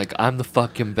where I'm like, I'm the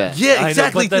fucking best. Yeah, I know,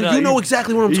 exactly. but then You know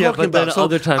exactly what I'm yeah, talking but then about. So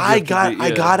other times you I have to got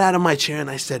I got out of my chair and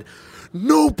I said,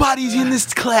 nobody in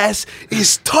this class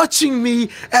is touching me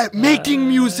at making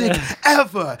music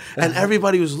ever. And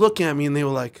everybody was looking at me and they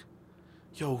were like,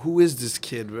 yo, who is this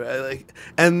kid? Right? Like,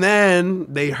 and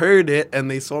then they heard it and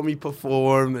they saw me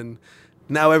perform, and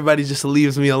now everybody just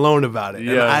leaves me alone about it. And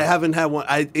Yeah. I haven't had one.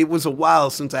 It was a while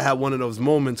since I had one of those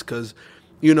moments because,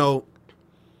 you know,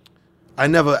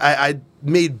 I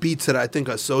made beats that I think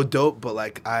are so dope, but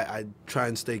like I try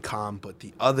and stay calm. But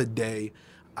the other day,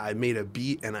 I made a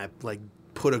beat and I like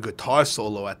put a guitar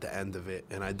solo at the end of it,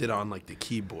 and I did it on like the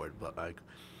keyboard. But like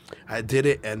I did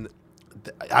it, and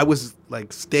I was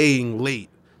like staying late,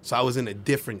 so I was in a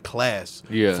different class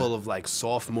full of like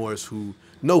sophomores who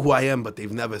know who I am, but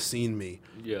they've never seen me.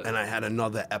 Yeah. And I had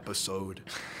another episode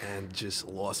and just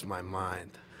lost my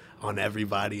mind on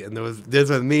everybody. And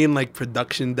there's a main like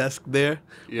production desk there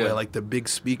where like the big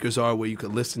speakers are where you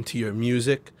could listen to your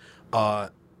music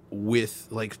with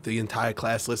like the entire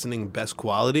class listening best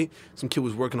quality. Some kid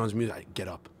was working on his music. Get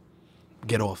up.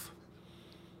 Get off.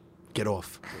 Get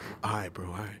off. All right, bro.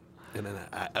 All right. And then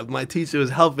my teacher was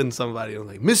helping somebody. I'm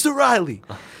like, Mr. Riley,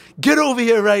 get over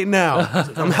here right now. I was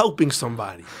like, I'm helping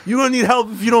somebody. You don't need help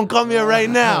if you don't come here right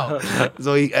now.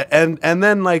 So and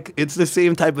then like it's the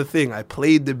same type of thing. I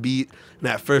played the beat, and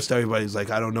at first everybody's like,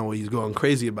 I don't know what he's going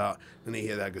crazy about. And they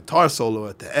hear that guitar solo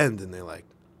at the end, and they're like,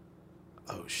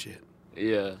 oh shit.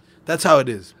 Yeah. That's how it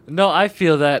is. No, I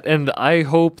feel that, and I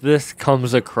hope this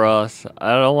comes across.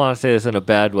 I don't want to say this in a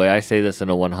bad way. I say this in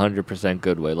a 100%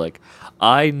 good way. Like,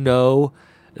 I know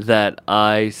that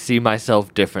I see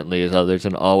myself differently as others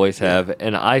and always have,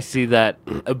 and I see that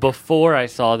before I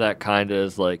saw that kind of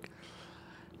as, like,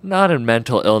 not a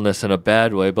mental illness in a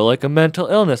bad way, but like a mental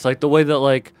illness, like the way that,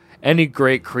 like, any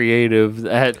great creative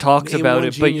talks Name about one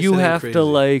it, but genius you that ain't have crazy. to,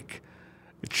 like,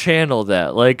 channel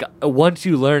that. Like, once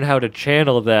you learn how to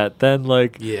channel that, then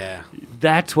like Yeah.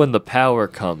 that's when the power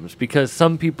comes, because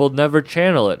some people never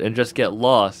channel it and just get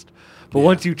lost. But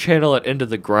once you channel it into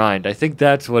the grind, I think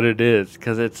that's what it is,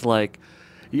 because it's like,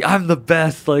 I'm the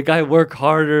best, like I work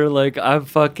harder, like I'm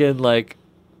fucking like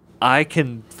I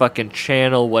can fucking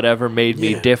channel whatever made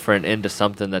me different into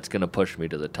something that's gonna push me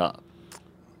to the top.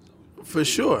 For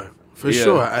sure. For Yeah.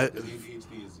 sure. ADHD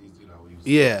is, you know, he's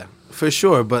Yeah, for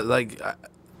sure. But like,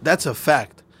 that's a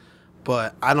fact.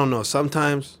 But I don't know.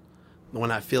 Sometimes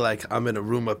when I feel like I'm in a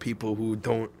room of people who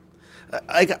don't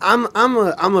like I'm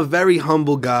a very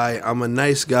humble guy. I'm a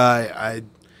nice guy. I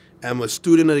am a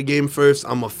student of the game first.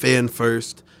 I'm a fan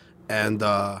first, and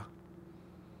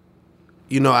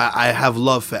you know, I have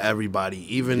love for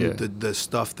everybody, even the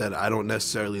stuff that I don't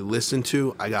necessarily listen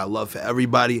to. I got love for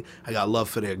everybody. I got love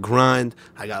for their grind.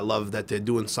 I got love that they're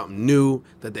doing something new,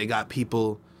 that they got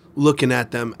people looking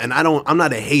at them. And I'm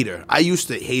not a hater. I used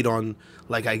to hate on,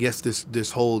 like, I guess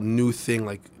this whole new thing,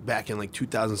 like back in like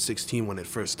 2016 when it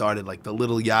first started, like the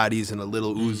Little Yachty's and the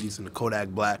Little Uzis and the Kodak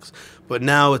Blacks. But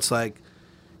now it's like,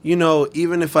 you know,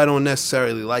 even if I don't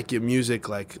necessarily like your music,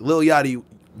 like Lil Yachty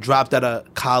dropped out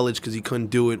of college because he couldn't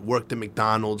do it, worked at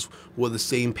McDonald's, wore the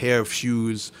same pair of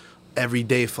shoes every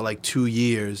day for like 2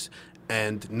 years,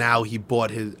 and now he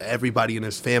bought everybody in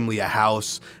his family a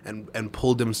house and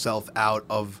pulled himself out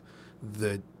of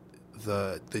the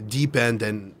deep end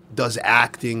and does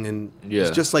acting, and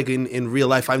it's just like in real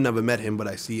life. I've never met him, but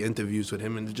I see interviews with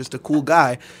him, and he's just a cool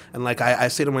guy. And like I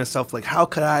say to myself, like, how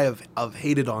could I have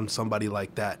hated on somebody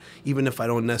like that, even if I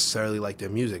don't necessarily like their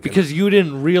music? Because you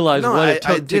didn't realize what it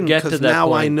took to get to that now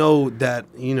point. I know that,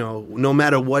 you know, no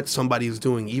matter what somebody is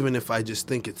doing, even if I just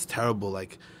think it's terrible,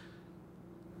 like,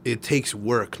 it takes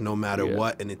work no matter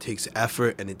what, and it takes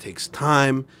effort, and it takes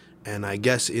time, and I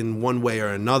guess in one way or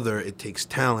another it takes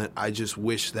talent. I just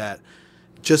wish that,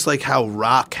 just like how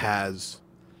rock has,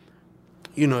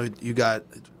 you know, you got,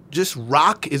 just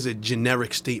rock is a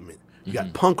generic statement. You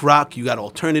got punk rock, you got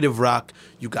alternative rock,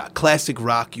 you got classic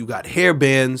rock, you got hair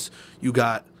bands, you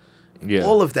got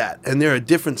all of that. And there are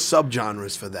different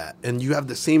subgenres for that. And you have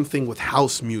the same thing with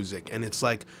house music. And it's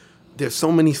like, there's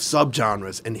so many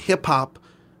subgenres. And hip hop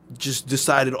just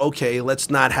decided, okay, let's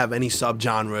not have any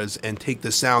subgenres and take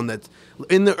the sound that's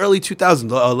in the early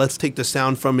 2000s. Let's take the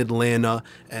sound from Atlanta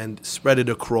and spread it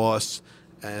across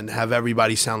and have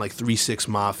everybody sound like 3 6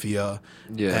 Mafia.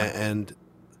 And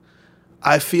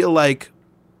I feel like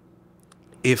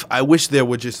I wish there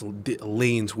were just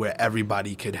lanes where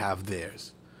everybody could have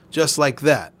theirs, just like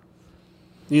that.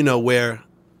 You know, where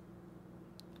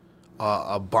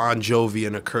a Bon Jovi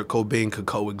and a Kurt Cobain could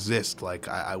coexist. Like,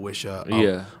 I wish a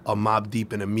Mobb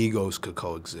Deep and Amigos could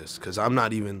coexist. Because I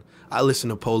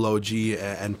listen to Polo G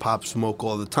and Pop Smoke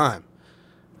all the time.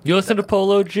 You listen to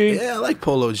Polo G? Yeah, I like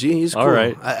Polo G. He's cool. All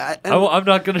right. I'm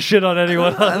not going to shit on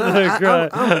anyone.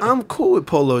 I'm cool with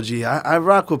Polo G. I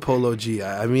rock with Polo G.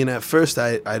 I mean, at first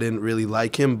I didn't really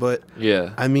like him, but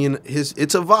I mean, it's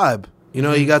a vibe. You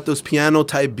know, he got those piano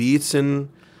type beats and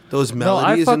those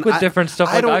melodies. No, I fuck with different stuff.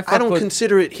 I don't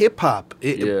consider it hip hop.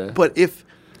 But if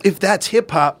that's hip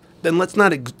hop, then let's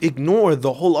not ignore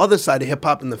the whole other side of hip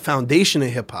hop and the foundation of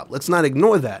hip hop. Let's not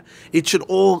ignore that. It should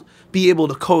all be able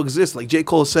to coexist. Like J.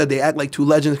 Cole said, they act like two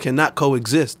legends cannot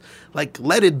coexist. Like,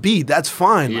 let it be. That's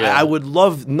fine. I would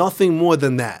love nothing more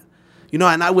than that. You know,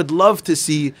 and I would love to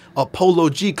see a Polo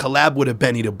G collab with a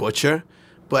Benny the Butcher.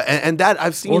 But and that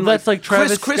I've seen. Well, that's like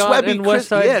Travis Scott and West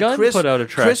Side Gun put out a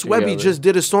track Chris together. Webby just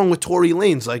did a song with Tory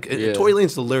Lanez. Like Tory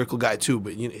Lanez, the lyrical guy too,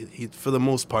 but you know, he, for the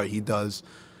most part, he does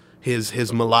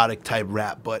his melodic type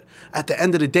rap. But at the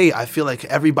end of the day, I feel like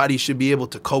everybody should be able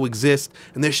to coexist,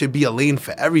 and there should be a lane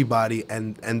for everybody,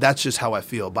 and that's just how I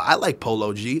feel. But I like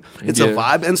Polo G. It's a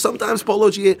vibe, and sometimes Polo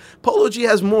G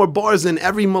has more bars than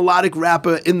every melodic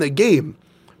rapper in the game.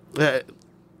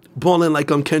 Balling like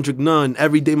I'm Kendrick Nunn.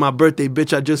 Every day my birthday,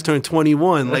 bitch, I just turned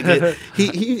 21. Like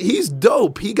he's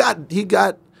dope.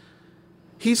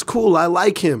 He's cool. I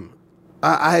like him.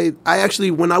 I actually,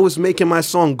 when I was making my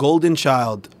song Golden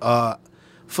Child,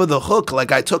 for the hook,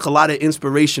 like, I took a lot of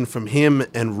inspiration from him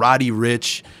and Roddy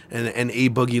Ricch and A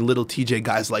Boogie, Little TJ,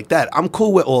 guys like that. I'm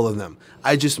cool with all of them.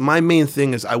 My main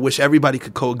thing is I wish everybody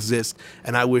could coexist,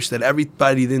 and I wish that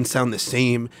everybody didn't sound the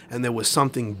same and there was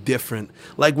something different.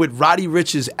 Like with Roddy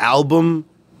Ricch's album,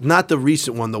 not the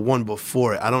recent one, the one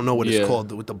before it. I don't know what it's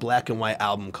called, with the black and white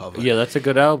album cover. Yeah, that's a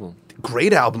good album.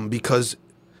 Great album, because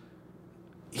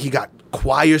he got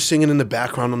choir singing in the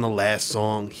background on the last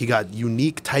song. He got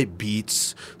unique type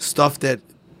beats, stuff that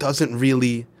doesn't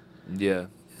really,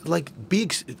 like,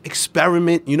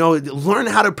 experiment. You know, learn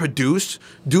how to produce,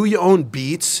 do your own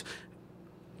beats,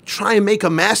 try and make a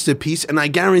masterpiece. And I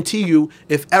guarantee you,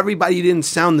 if everybody didn't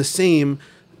sound the same,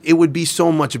 it would be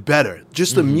so much better.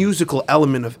 Just the musical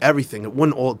element of everything.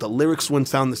 The lyrics wouldn't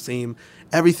sound the same.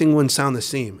 Everything wouldn't sound the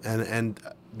same. And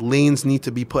lanes need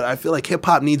to be put. I feel like hip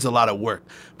hop needs a lot of work.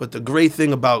 But the great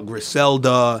thing about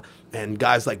Griselda and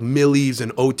guys like Millie's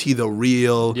and OT the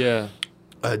Real,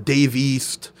 Dave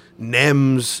East,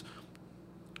 Nems,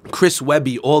 Chris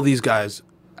Webby, all these guys,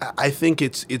 I think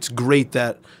it's great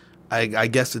that I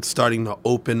guess it's starting to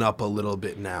open up a little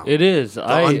bit now. It is. The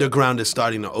underground is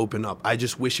starting to open up. I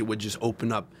just wish it would just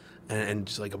open up and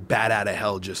just like a bat out of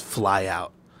hell just fly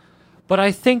out. But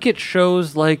I think it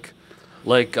shows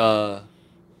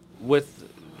with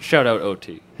shout out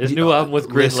OT. His new album with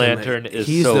Green Listen, Lantern is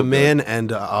he's so the good. man,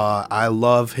 and I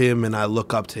love him and I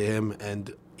look up to him,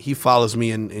 and he follows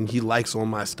me and he likes all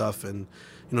my stuff. And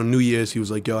New Year's he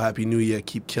was like, "Yo, Happy New Year,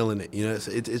 keep killing it."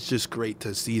 It's just great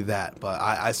to see that. But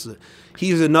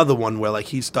he's another one where like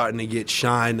he's starting to get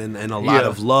shine and a lot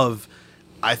of love.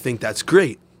 I think that's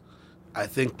great. I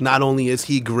think not only is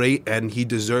he great and he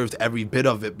deserves every bit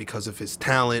of it because of his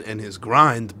talent and his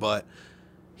grind, but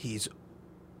he's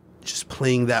just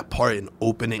playing that part and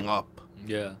opening up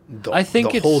I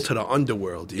think the it's hole to the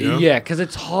underworld. Yeah, because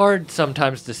it's hard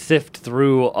sometimes to sift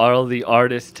through all the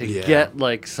artists to get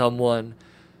like someone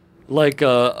like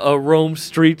a Rome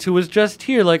Streets who was just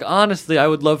here. Like honestly, I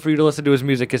would love for you to listen to his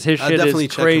music because his I'll shit definitely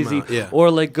is check him crazy. out, yeah.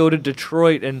 Or like go to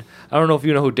Detroit, and I don't know if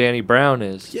you know who Danny Brown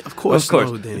is. Yeah, of course. I know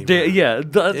who Danny Brown. Yeah,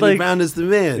 Danny Brown is the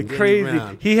man. Danny Crazy.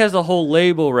 Brown. He has a whole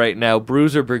label right now,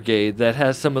 Bruiser Brigade, that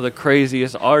has some of the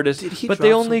craziest artists. Did he But they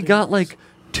drop only something got else? like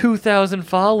 2,000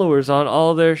 followers on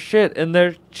all their shit, and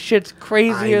their shit's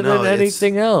crazier know, than it's-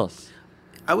 anything else.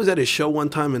 I was at a show one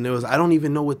time and I don't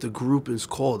even know what the group is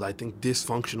called. I think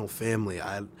Dysfunctional Family.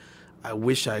 I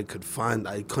wish I couldn't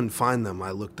find them.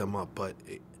 I looked them up, but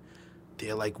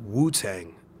they're like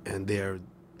Wu-Tang, and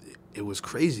it was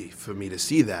crazy for me to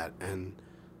see that. And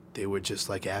they were just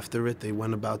like, after it, they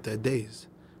went about their days.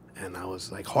 And I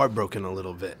was like heartbroken a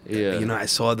little bit. Yeah. I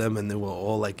saw them and they were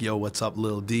all like, "Yo, what's up,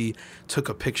 Lil D?" Took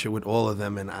a picture with all of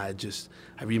them, and I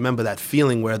remember that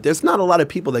feeling where there's not a lot of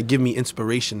people that give me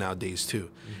inspiration nowadays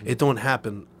too. Mm-hmm. It don't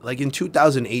happen. Like in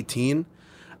 2018,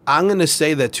 I'm gonna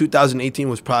say that 2018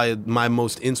 was probably my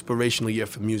most inspirational year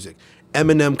for music.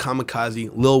 Eminem, Kamikaze,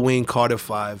 Lil Wayne, Carter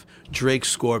 5, Drake,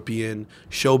 Scorpion,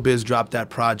 Showbiz dropped that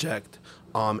project.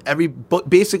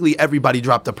 Basically everybody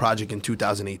dropped a project in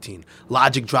 2018.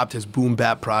 Logic dropped his Boom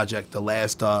Bap project, the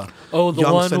last The Young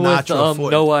one Sinatra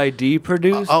with No ID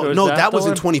produced? Oh Or is no, that the was in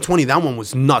one? 2020. That one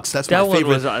was nuts. That's That my one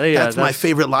favorite. was, yeah, that's my that's-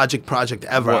 favorite Logic project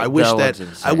ever. Well, I wish that that one's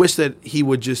I insane. wish that he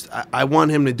would just. I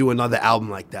want him to do another album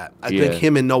like that. I Yeah. think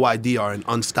him and No ID are an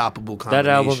unstoppable That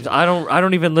combination. album's I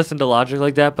don't even listen to Logic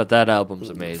like that, but that album's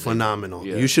amazing. Phenomenal.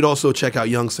 Yeah. You should also check out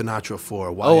Young Sinatra 4.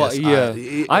 Oh YSI.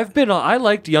 yeah, I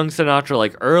liked Young Sinatra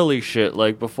like early shit,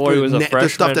 like before he was a freshman. The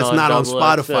stuff that's not on Double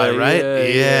Spotify, XL. right?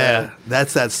 Yeah.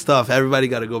 That's that stuff. Everybody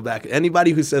got to go back.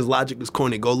 Anybody who says Logic is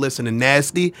corny, go listen to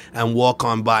Nasty and walk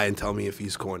on by and tell me if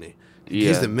he's corny. Yeah.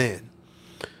 He's the man.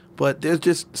 But there's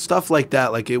just stuff like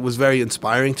that. Like, it was very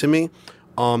inspiring to me.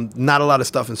 Not a lot of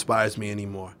stuff inspires me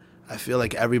anymore. I feel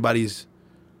like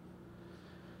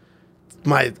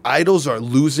my idols are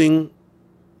losing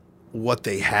what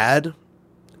they had,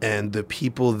 and the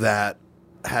people that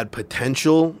had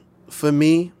potential for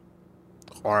me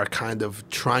are kind of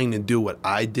trying to do what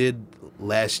I did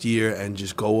last year and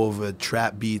just go over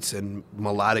trap beats and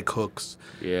melodic hooks.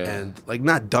 Yeah. And like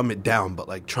not dumb it down, but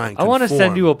like try and I want to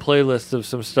send conform. you a playlist of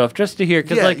some stuff just to hear,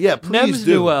 because please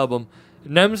do.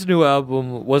 Nem's new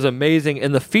album was amazing,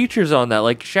 and the features on that,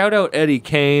 like shout out Eddie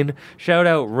Kane, shout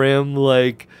out Rim,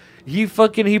 like he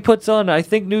puts on. I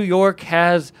think New York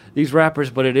has these rappers,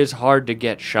 but it is hard to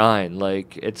get shine.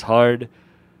 Like it's hard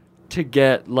to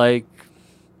get like.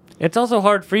 It's also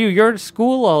hard for you. You're in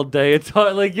school all day. It's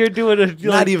hard. Like you're doing a. Not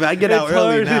like, even. I get out it's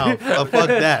early hard. now. Fuck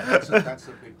that. That's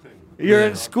a big thing. You're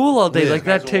in school all day. Yeah. Like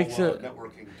that Guys are takes all, a.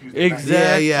 networking Tuesday night.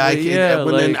 Exactly. Yeah, I can't. Yeah,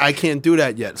 but then like- I can't do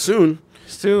that yet. Soon.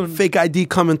 Fake ID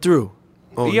coming through.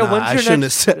 Oh, Yeah, nah, when's I your shouldn't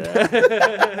next- have said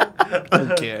that. I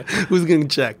don't care. Who's gonna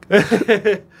check?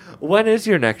 When is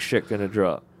your next shit gonna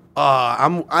drop? I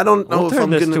don't know We'll if turn I'm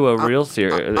this gonna. to a I'm- real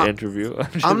interview.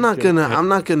 I'm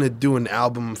not gonna do an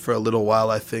album for a little while,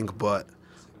 I think, but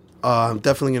I'm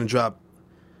definitely gonna drop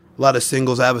a lot of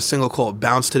singles. I have a single called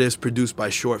 "Bounce to This," produced by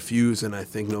Short Fuse, and I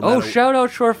think no matter. Oh, shout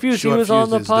out Short Fuse. Short He was on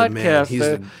the Fuse is the man. podcast. He's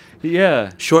the-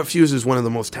 Yeah. Short Fuse is one of the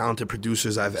most talented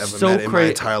producers I've ever So met in my cra-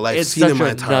 entire life. it's Seen in such my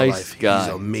a entire nice life. guy.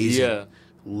 He's amazing. Yeah.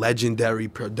 Legendary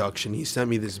production. He sent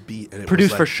me this beat, and it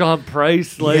Produced was for like, Sean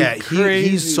Price. Like yeah, crazy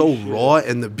he's so shit. raw,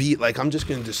 and the beat. Like I'm just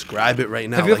gonna describe it right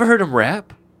now. Have you like, ever heard him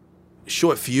rap?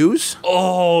 Short Fuse?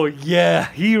 Oh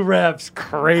yeah, he raps I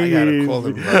crazy. gotta call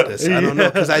him about this. I don't know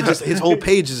because his whole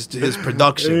page is to his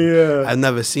production. Yeah. I've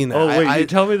never seen that. Oh, wait, I you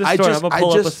tell me the I story. just- I'm gonna I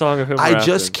pull up a just- song of him I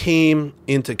just rapping. came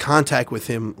into contact with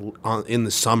him in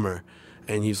the summer,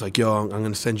 and he's like, "Yo, I'm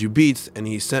gonna send you beats," and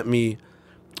he sent me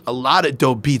a lot of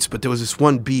dope beats. But there was this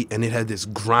one beat, and it had this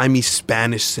grimy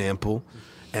Spanish sample,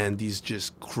 and these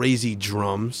just crazy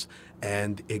drums.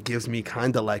 and it gives me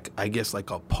kind of like, I guess, like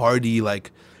a party,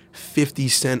 like 50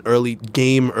 Cent early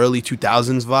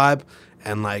 2000s vibe.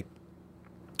 And like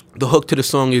the hook to the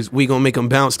song is, we gonna make them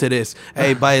bounce to this.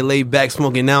 Everybody lay back,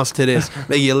 smoking ounce to this.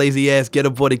 Make your lazy ass get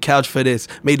up on the couch for this.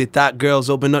 Made the thought girls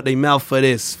open up their mouth for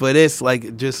this.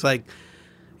 Like, just like,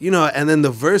 you know. And then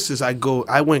the verses, I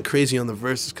went crazy on the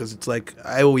verses because it's like,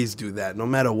 I always do that. No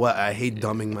matter what, I hate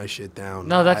dumbing my shit down.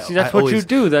 No, that's I what always, you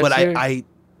do. That's but your... I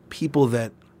people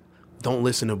that don't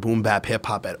listen to boom bap hip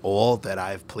hop at all that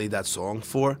I've played that song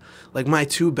for, like my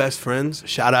two best friends,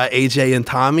 shout out AJ and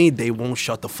Tommy, they won't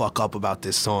shut the fuck up about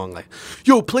this song. Like,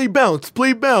 yo, play bounce.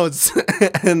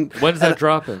 And When's that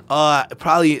dropping?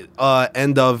 Probably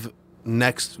end of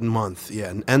next month.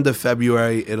 Yeah, end of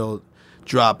February it'll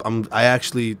drop. I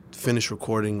actually finished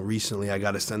recording recently. I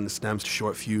got to send the stems to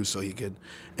Short Fuse so he could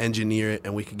engineer it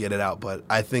and we could get it out. But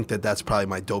I think that's probably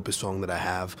my dopest song that I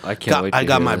have. I can't wait to I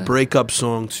got hear my that. breakup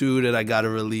song too that I got to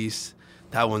release.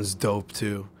 That one's dope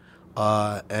too.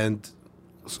 And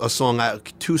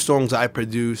two songs I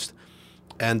produced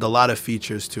and a lot of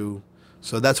features too.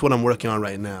 So that's what I'm working on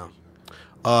right now.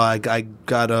 I'm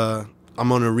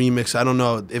on a remix. I don't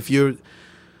know if you're.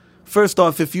 First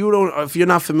off, if you're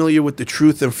not familiar with The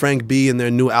Truth and Frank B and their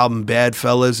new album Bad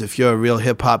Fellas, if you're a real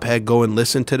hip hop head, go and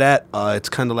listen to that. It's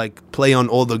kind of like play on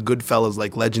all the Goodfellas,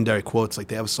 like legendary quotes. Like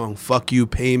they have a song "Fuck You,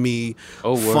 Pay Me,"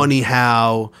 Oh, word. "Funny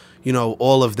How," you know,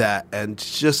 all of that, and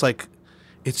it's just like,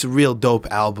 it's a real dope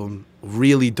album,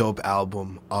 really dope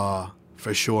album,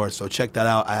 for sure. So check that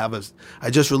out. I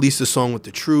just released a song with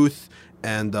The Truth.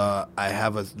 And I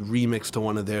have a remix to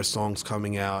one of their songs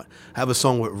coming out. I have a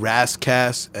song with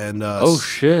Rascass and Oh,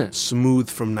 shit. Smooth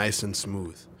from Nice and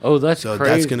Smooth. Oh, that's So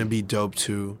crazy. that's going to be dope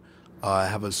too. I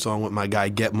have a song with my guy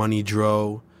Get Money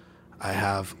Dro. I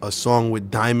have a song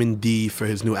with Diamond D for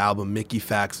his new album. Mickey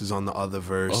Fax is on the other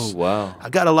verse. Oh, wow. I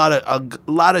got a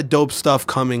lot of dope stuff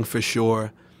coming for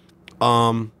sure.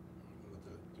 And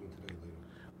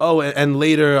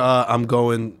later I'm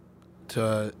going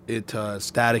to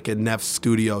Static and Neff's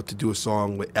studio to do a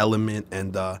song with Element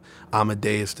and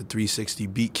Amadeus, the 360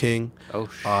 Beat King. Oh,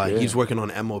 shit. He's working on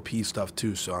MOP stuff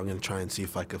too, so I'm gonna try and see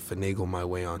if I could finagle my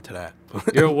way onto that.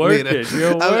 You're working. Later.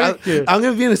 You're working. I'm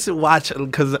gonna be in a watch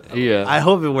because Yeah. I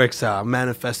hope it works out. I'm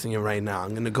manifesting it right now.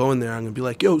 I'm gonna go in there. I'm gonna be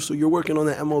like, yo, so you're working on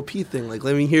the MOP thing? Like,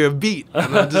 let me hear a beat,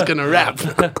 and I'm just gonna rap.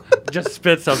 Just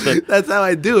spit something. That's how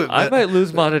I do it. I man. might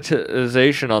lose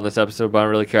monetization on this episode, but I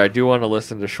don't really care. I do want to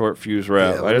listen to Short Fuse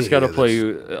rap. Yeah, I let just me got to hear play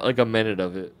this. you like a minute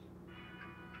of it.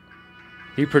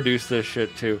 He produced this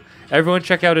shit too. Everyone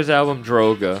check out his album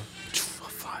Droga.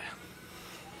 Fire.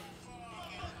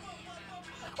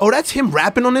 Oh, that's him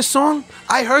rapping on this song?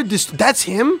 I heard this. That's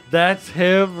him? That's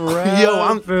him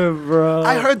rapping, bro.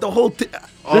 I heard the whole thing.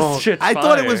 Oh, shit's I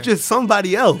thought it was fire. just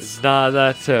somebody else. Nah,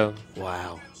 that's him.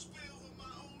 Wow.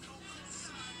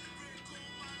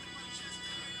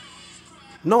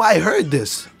 No, I heard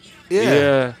this.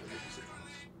 Yeah.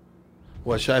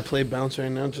 What, should I play Bounce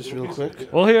right now just real quick?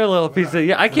 We'll hear a little piece of.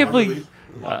 Yeah, I can't believe.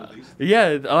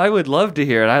 Yeah, I would love to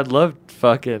hear it. I'd love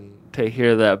fucking to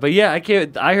hear that. But yeah, I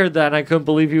can't. I heard that and I couldn't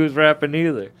believe he was rapping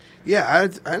either. Yeah,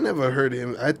 I never heard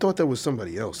him. I thought that was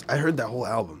somebody else. I heard that whole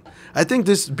album. I think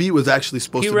this beat was actually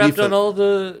supposed He to be rapped for... on all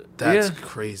the. That's yeah.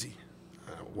 crazy.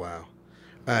 Wow.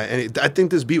 I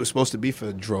think this beat was supposed to be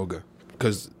for Droga,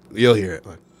 because you'll hear it.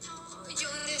 Like,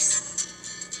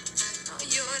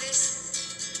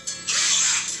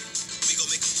 We gon'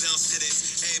 make 'em bounce to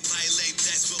this. Everybody lay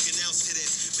back, smoking ounce to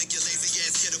this. Make your lazy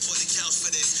ass get up on the couch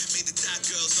for this. Make the top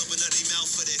girls open up their mouth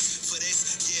for this. For this,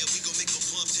 yeah, we gon' make 'em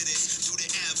bump to this. Do the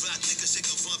ab rock, nigga, shake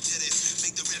a bump to this.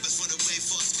 Make the rappers run away,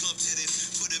 fucks come to this.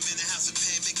 Put 'em in the house of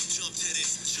pain, make 'em jump to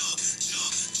this. Jump,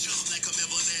 jump, jump like I'm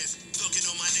Everlast. Talking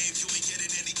on my name, you ain't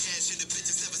getting any cash. And the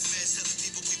bitches never smash. Telling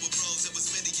people we were bros, that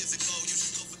was many years ago. You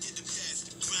should go forget the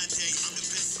past. Grande, I'm the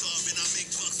best star, and I make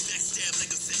bucks backstab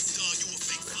like a sex star. You a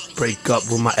fake fuck. break up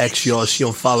with my ex, y'all. She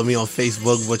don't follow me on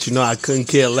Facebook, but you know I couldn't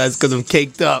care less because I'm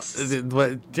caked up.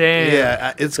 But Damn.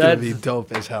 yeah, it's gonna That's- be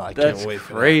dope as hell. I That's can't wait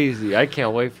for crazy. I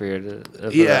can't wait for you to.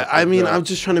 Yeah, I mean, I'm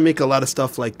just trying to make a lot of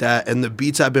stuff like that, and the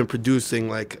beats I've been producing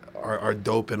like are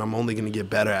dope, and I'm only gonna get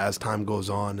better as time goes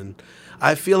on. And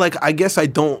I feel like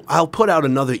I'll put out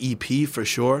another EP for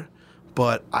sure,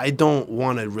 but I don't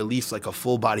want to release like a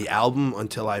full body album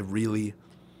until I really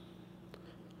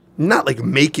not like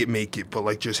make it, but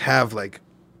like just have like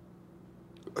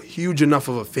a huge enough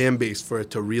of a fan base for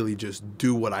it to really just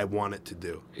do what I want it to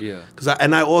do. Yeah.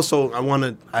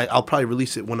 I'll probably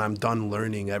release it when I'm done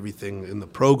learning everything in the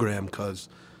program, because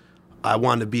I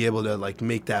want to be able to like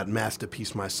make that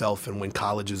masterpiece myself, and when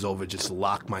college is over, just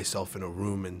lock myself in a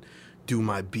room and do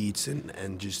my beats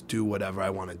and just do whatever I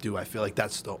want to do. I feel like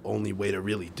that's the only way to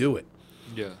really do it.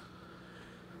 Yeah.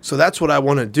 So that's what I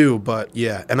want to do, but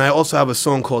yeah. And I also have a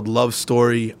song called Love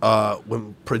Story,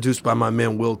 when produced by my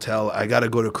man Will Tell. I got to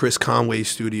go to Chris Conway's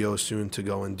studio soon to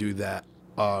go and do that,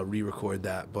 re-record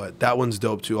that. But that one's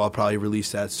dope too. I'll probably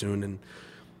release that soon. And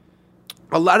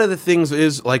a lot of the things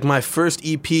is, like, my first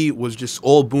EP was just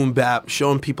all boom bap,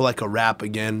 showing people I could rap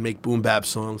again, make boom bap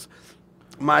songs.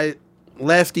 My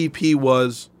last EP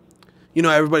was, you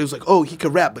know, everybody was like, oh, he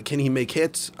could rap, but can he make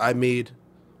hits? I made...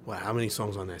 Wow, how many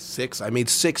songs on there? 6? I made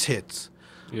 6 hits.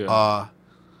 Yeah.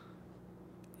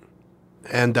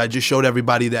 And I just showed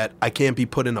everybody that I can't be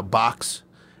put in a box.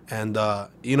 And,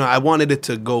 you know, I wanted it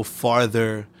to go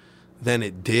farther than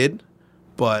it did.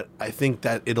 But I think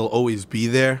that it'll always be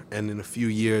there. And in a few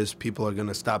years, people are going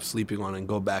to stop sleeping on it and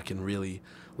go back and really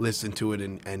listen to it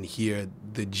and hear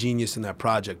the genius in that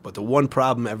project. But the one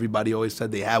problem everybody always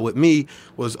said they had with me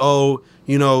was, oh,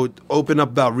 you know, open up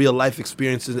about real life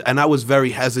experiences. And I was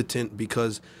very hesitant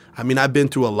because, I mean, I've been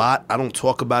through a lot. I don't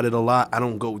talk about it a lot. I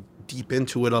don't go deep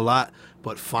into it a lot.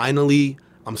 But finally,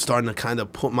 I'm starting to kind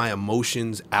of put my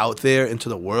emotions out there into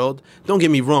the world. Don't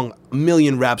get me wrong, a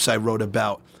million raps I wrote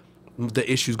about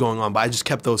the issues going on, but I just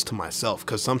kept those to myself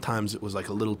because sometimes it was like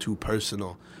a little too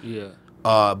personal. Yeah.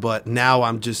 But now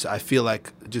I feel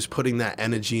like just putting that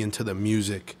energy into the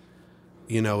music,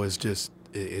 you know, is just,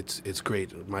 it's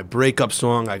great. My breakup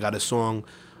song, I got a song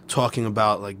talking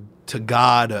about, like, to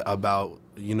God about,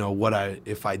 you know,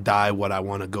 if I die, what I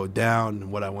want to go down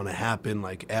and what I want to happen,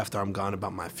 like, after I'm gone,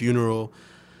 about my funeral.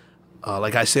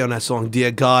 Like I say on that song, dear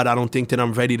God, I don't think that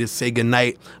I'm ready to say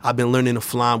goodnight. I've been learning to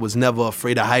fly and was never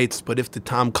afraid of heights. But if the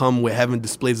time come where heaven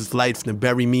displays its lights, then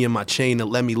bury me in my chain and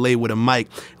let me lay with a mic.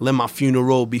 Let my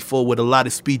funeral be full with a lot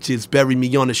of speeches. Bury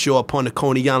me on the shore upon the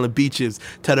Coney Island beaches.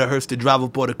 Tell the hearse to drive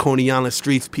up all the Coney Island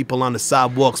streets. People on the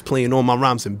sidewalks playing all my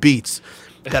rhymes and beats.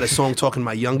 Got a song talking to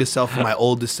my younger self and my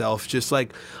older self. Just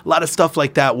like a lot of stuff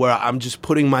like that where I'm just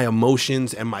putting my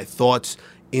emotions and my thoughts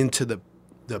into the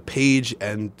page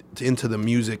and into the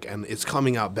music, and it's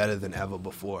coming out better than ever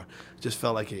before. Just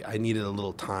felt like I needed a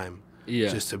little time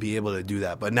just to be able to do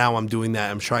that. But now I'm doing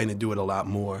that. I'm trying to do it a lot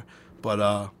more.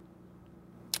 But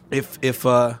if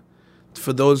for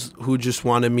those who just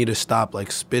wanted me to stop,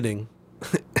 like, spitting,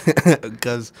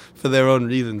 because for their own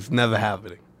reasons, never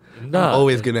happening. Nah. I'm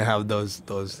always gonna have those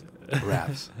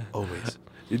raps, always.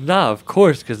 Nah, of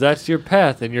course, because that's your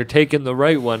path, and you're taking the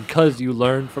right one because you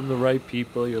learn from the right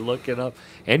people, you're looking up,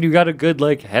 and you got a good,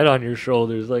 like, head on your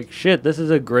shoulders. Like, shit, this is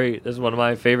one of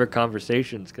my favorite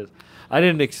conversations, because I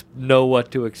didn't know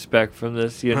what to expect from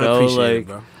this, you know? Appreciate Like, it,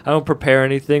 bro. I don't prepare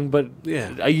anything, but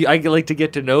Yeah. I like to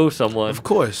get to know someone. Of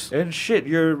course. And shit,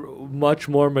 you're much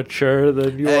more mature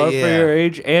than you are for yeah. your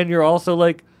age, and you're also,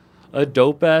 like, a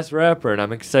dope-ass rapper, and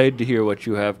I'm excited to hear what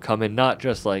you have coming, not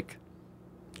just, like,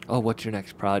 oh, what's your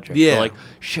next project? Yeah. But, like,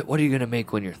 shit, what are you going to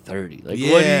make when you're 30? Like,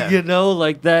 Yeah. what do you know?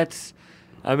 Like,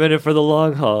 I'm in it for the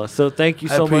long haul. So thank you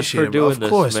so much for doing this, Of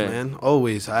course, man. man.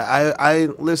 Always. I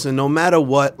listen, no matter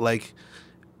what, like,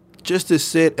 just to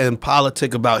sit and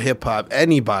politic about hip-hop,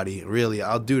 anybody, really,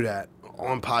 I'll do that.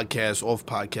 On podcasts, off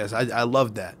podcasts. I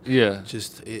love that. Yeah.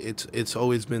 Just, it's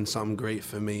always been something great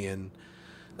for me, and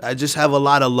I just have a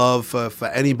lot of love for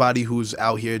anybody who's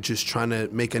out here just trying to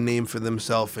make a name for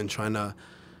themselves and trying to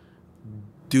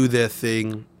do their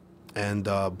thing and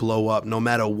blow up, no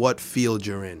matter what field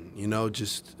you're in, you know,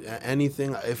 just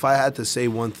anything. If I had to say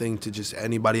one thing to just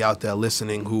anybody out there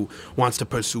listening who wants to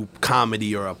pursue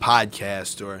comedy or a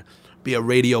podcast or be a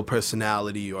radio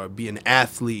personality or be an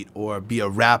athlete or be a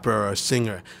rapper or a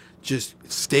singer, just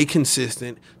stay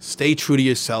consistent, stay true to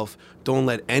yourself. Don't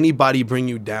let anybody bring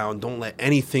you down. Don't let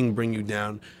anything bring you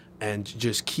down, and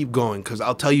just keep going. Because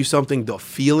I'll tell you something, the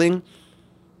feeling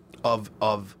of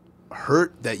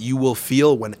hurt that you will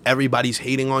feel when everybody's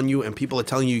hating on you and people are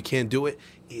telling you can't do it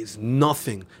is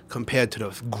nothing compared to the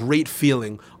great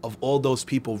feeling of all those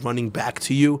people running back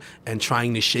to you and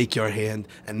trying to shake your hand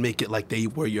and make it like they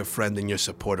were your friend and your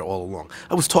supporter all along.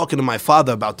 I was talking to my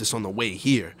father about this on the way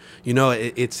here. You know,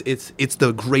 it's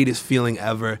the greatest feeling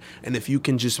ever. And if you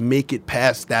can just make it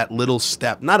past that little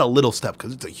step, not a little step,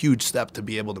 because it's a huge step to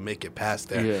be able to make it past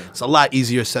there. Yeah. It's a lot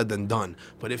easier said than done.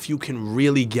 But if you can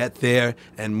really get there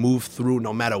and move through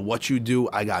no matter what you do,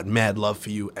 I got mad love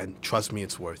for you, and trust me,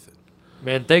 it's worth it.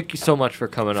 Man, thank you so much for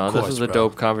coming on. course, This was a bro.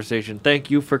 dope conversation.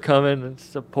 Thank you for coming and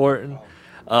supporting.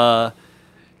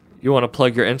 You want to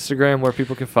plug your Instagram where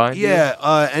people can find you?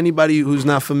 Yeah, anybody who's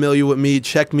not familiar with me,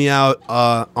 check me out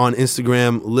on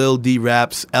Instagram, Lil D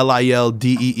Raps,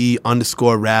 LILDEE_raps.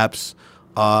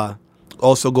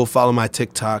 Also go follow my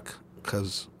TikTok,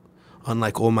 because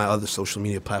unlike all my other social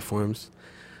media platforms.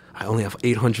 I only have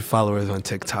 800 followers on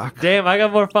TikTok. Damn, I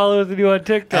got more followers than you on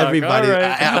TikTok. Everybody, All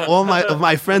right. all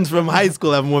my friends from high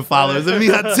school have more followers than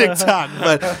me on TikTok.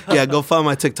 But yeah, go follow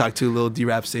my TikTok too, Lil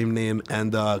D-Rap, same name,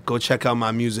 and go check out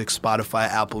my music, Spotify,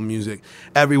 Apple Music,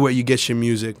 everywhere you get your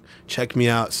music. Check me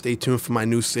out. Stay tuned for my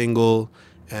new single,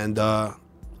 and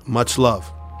much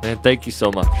love. Man, thank you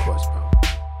so much. Of course, bro.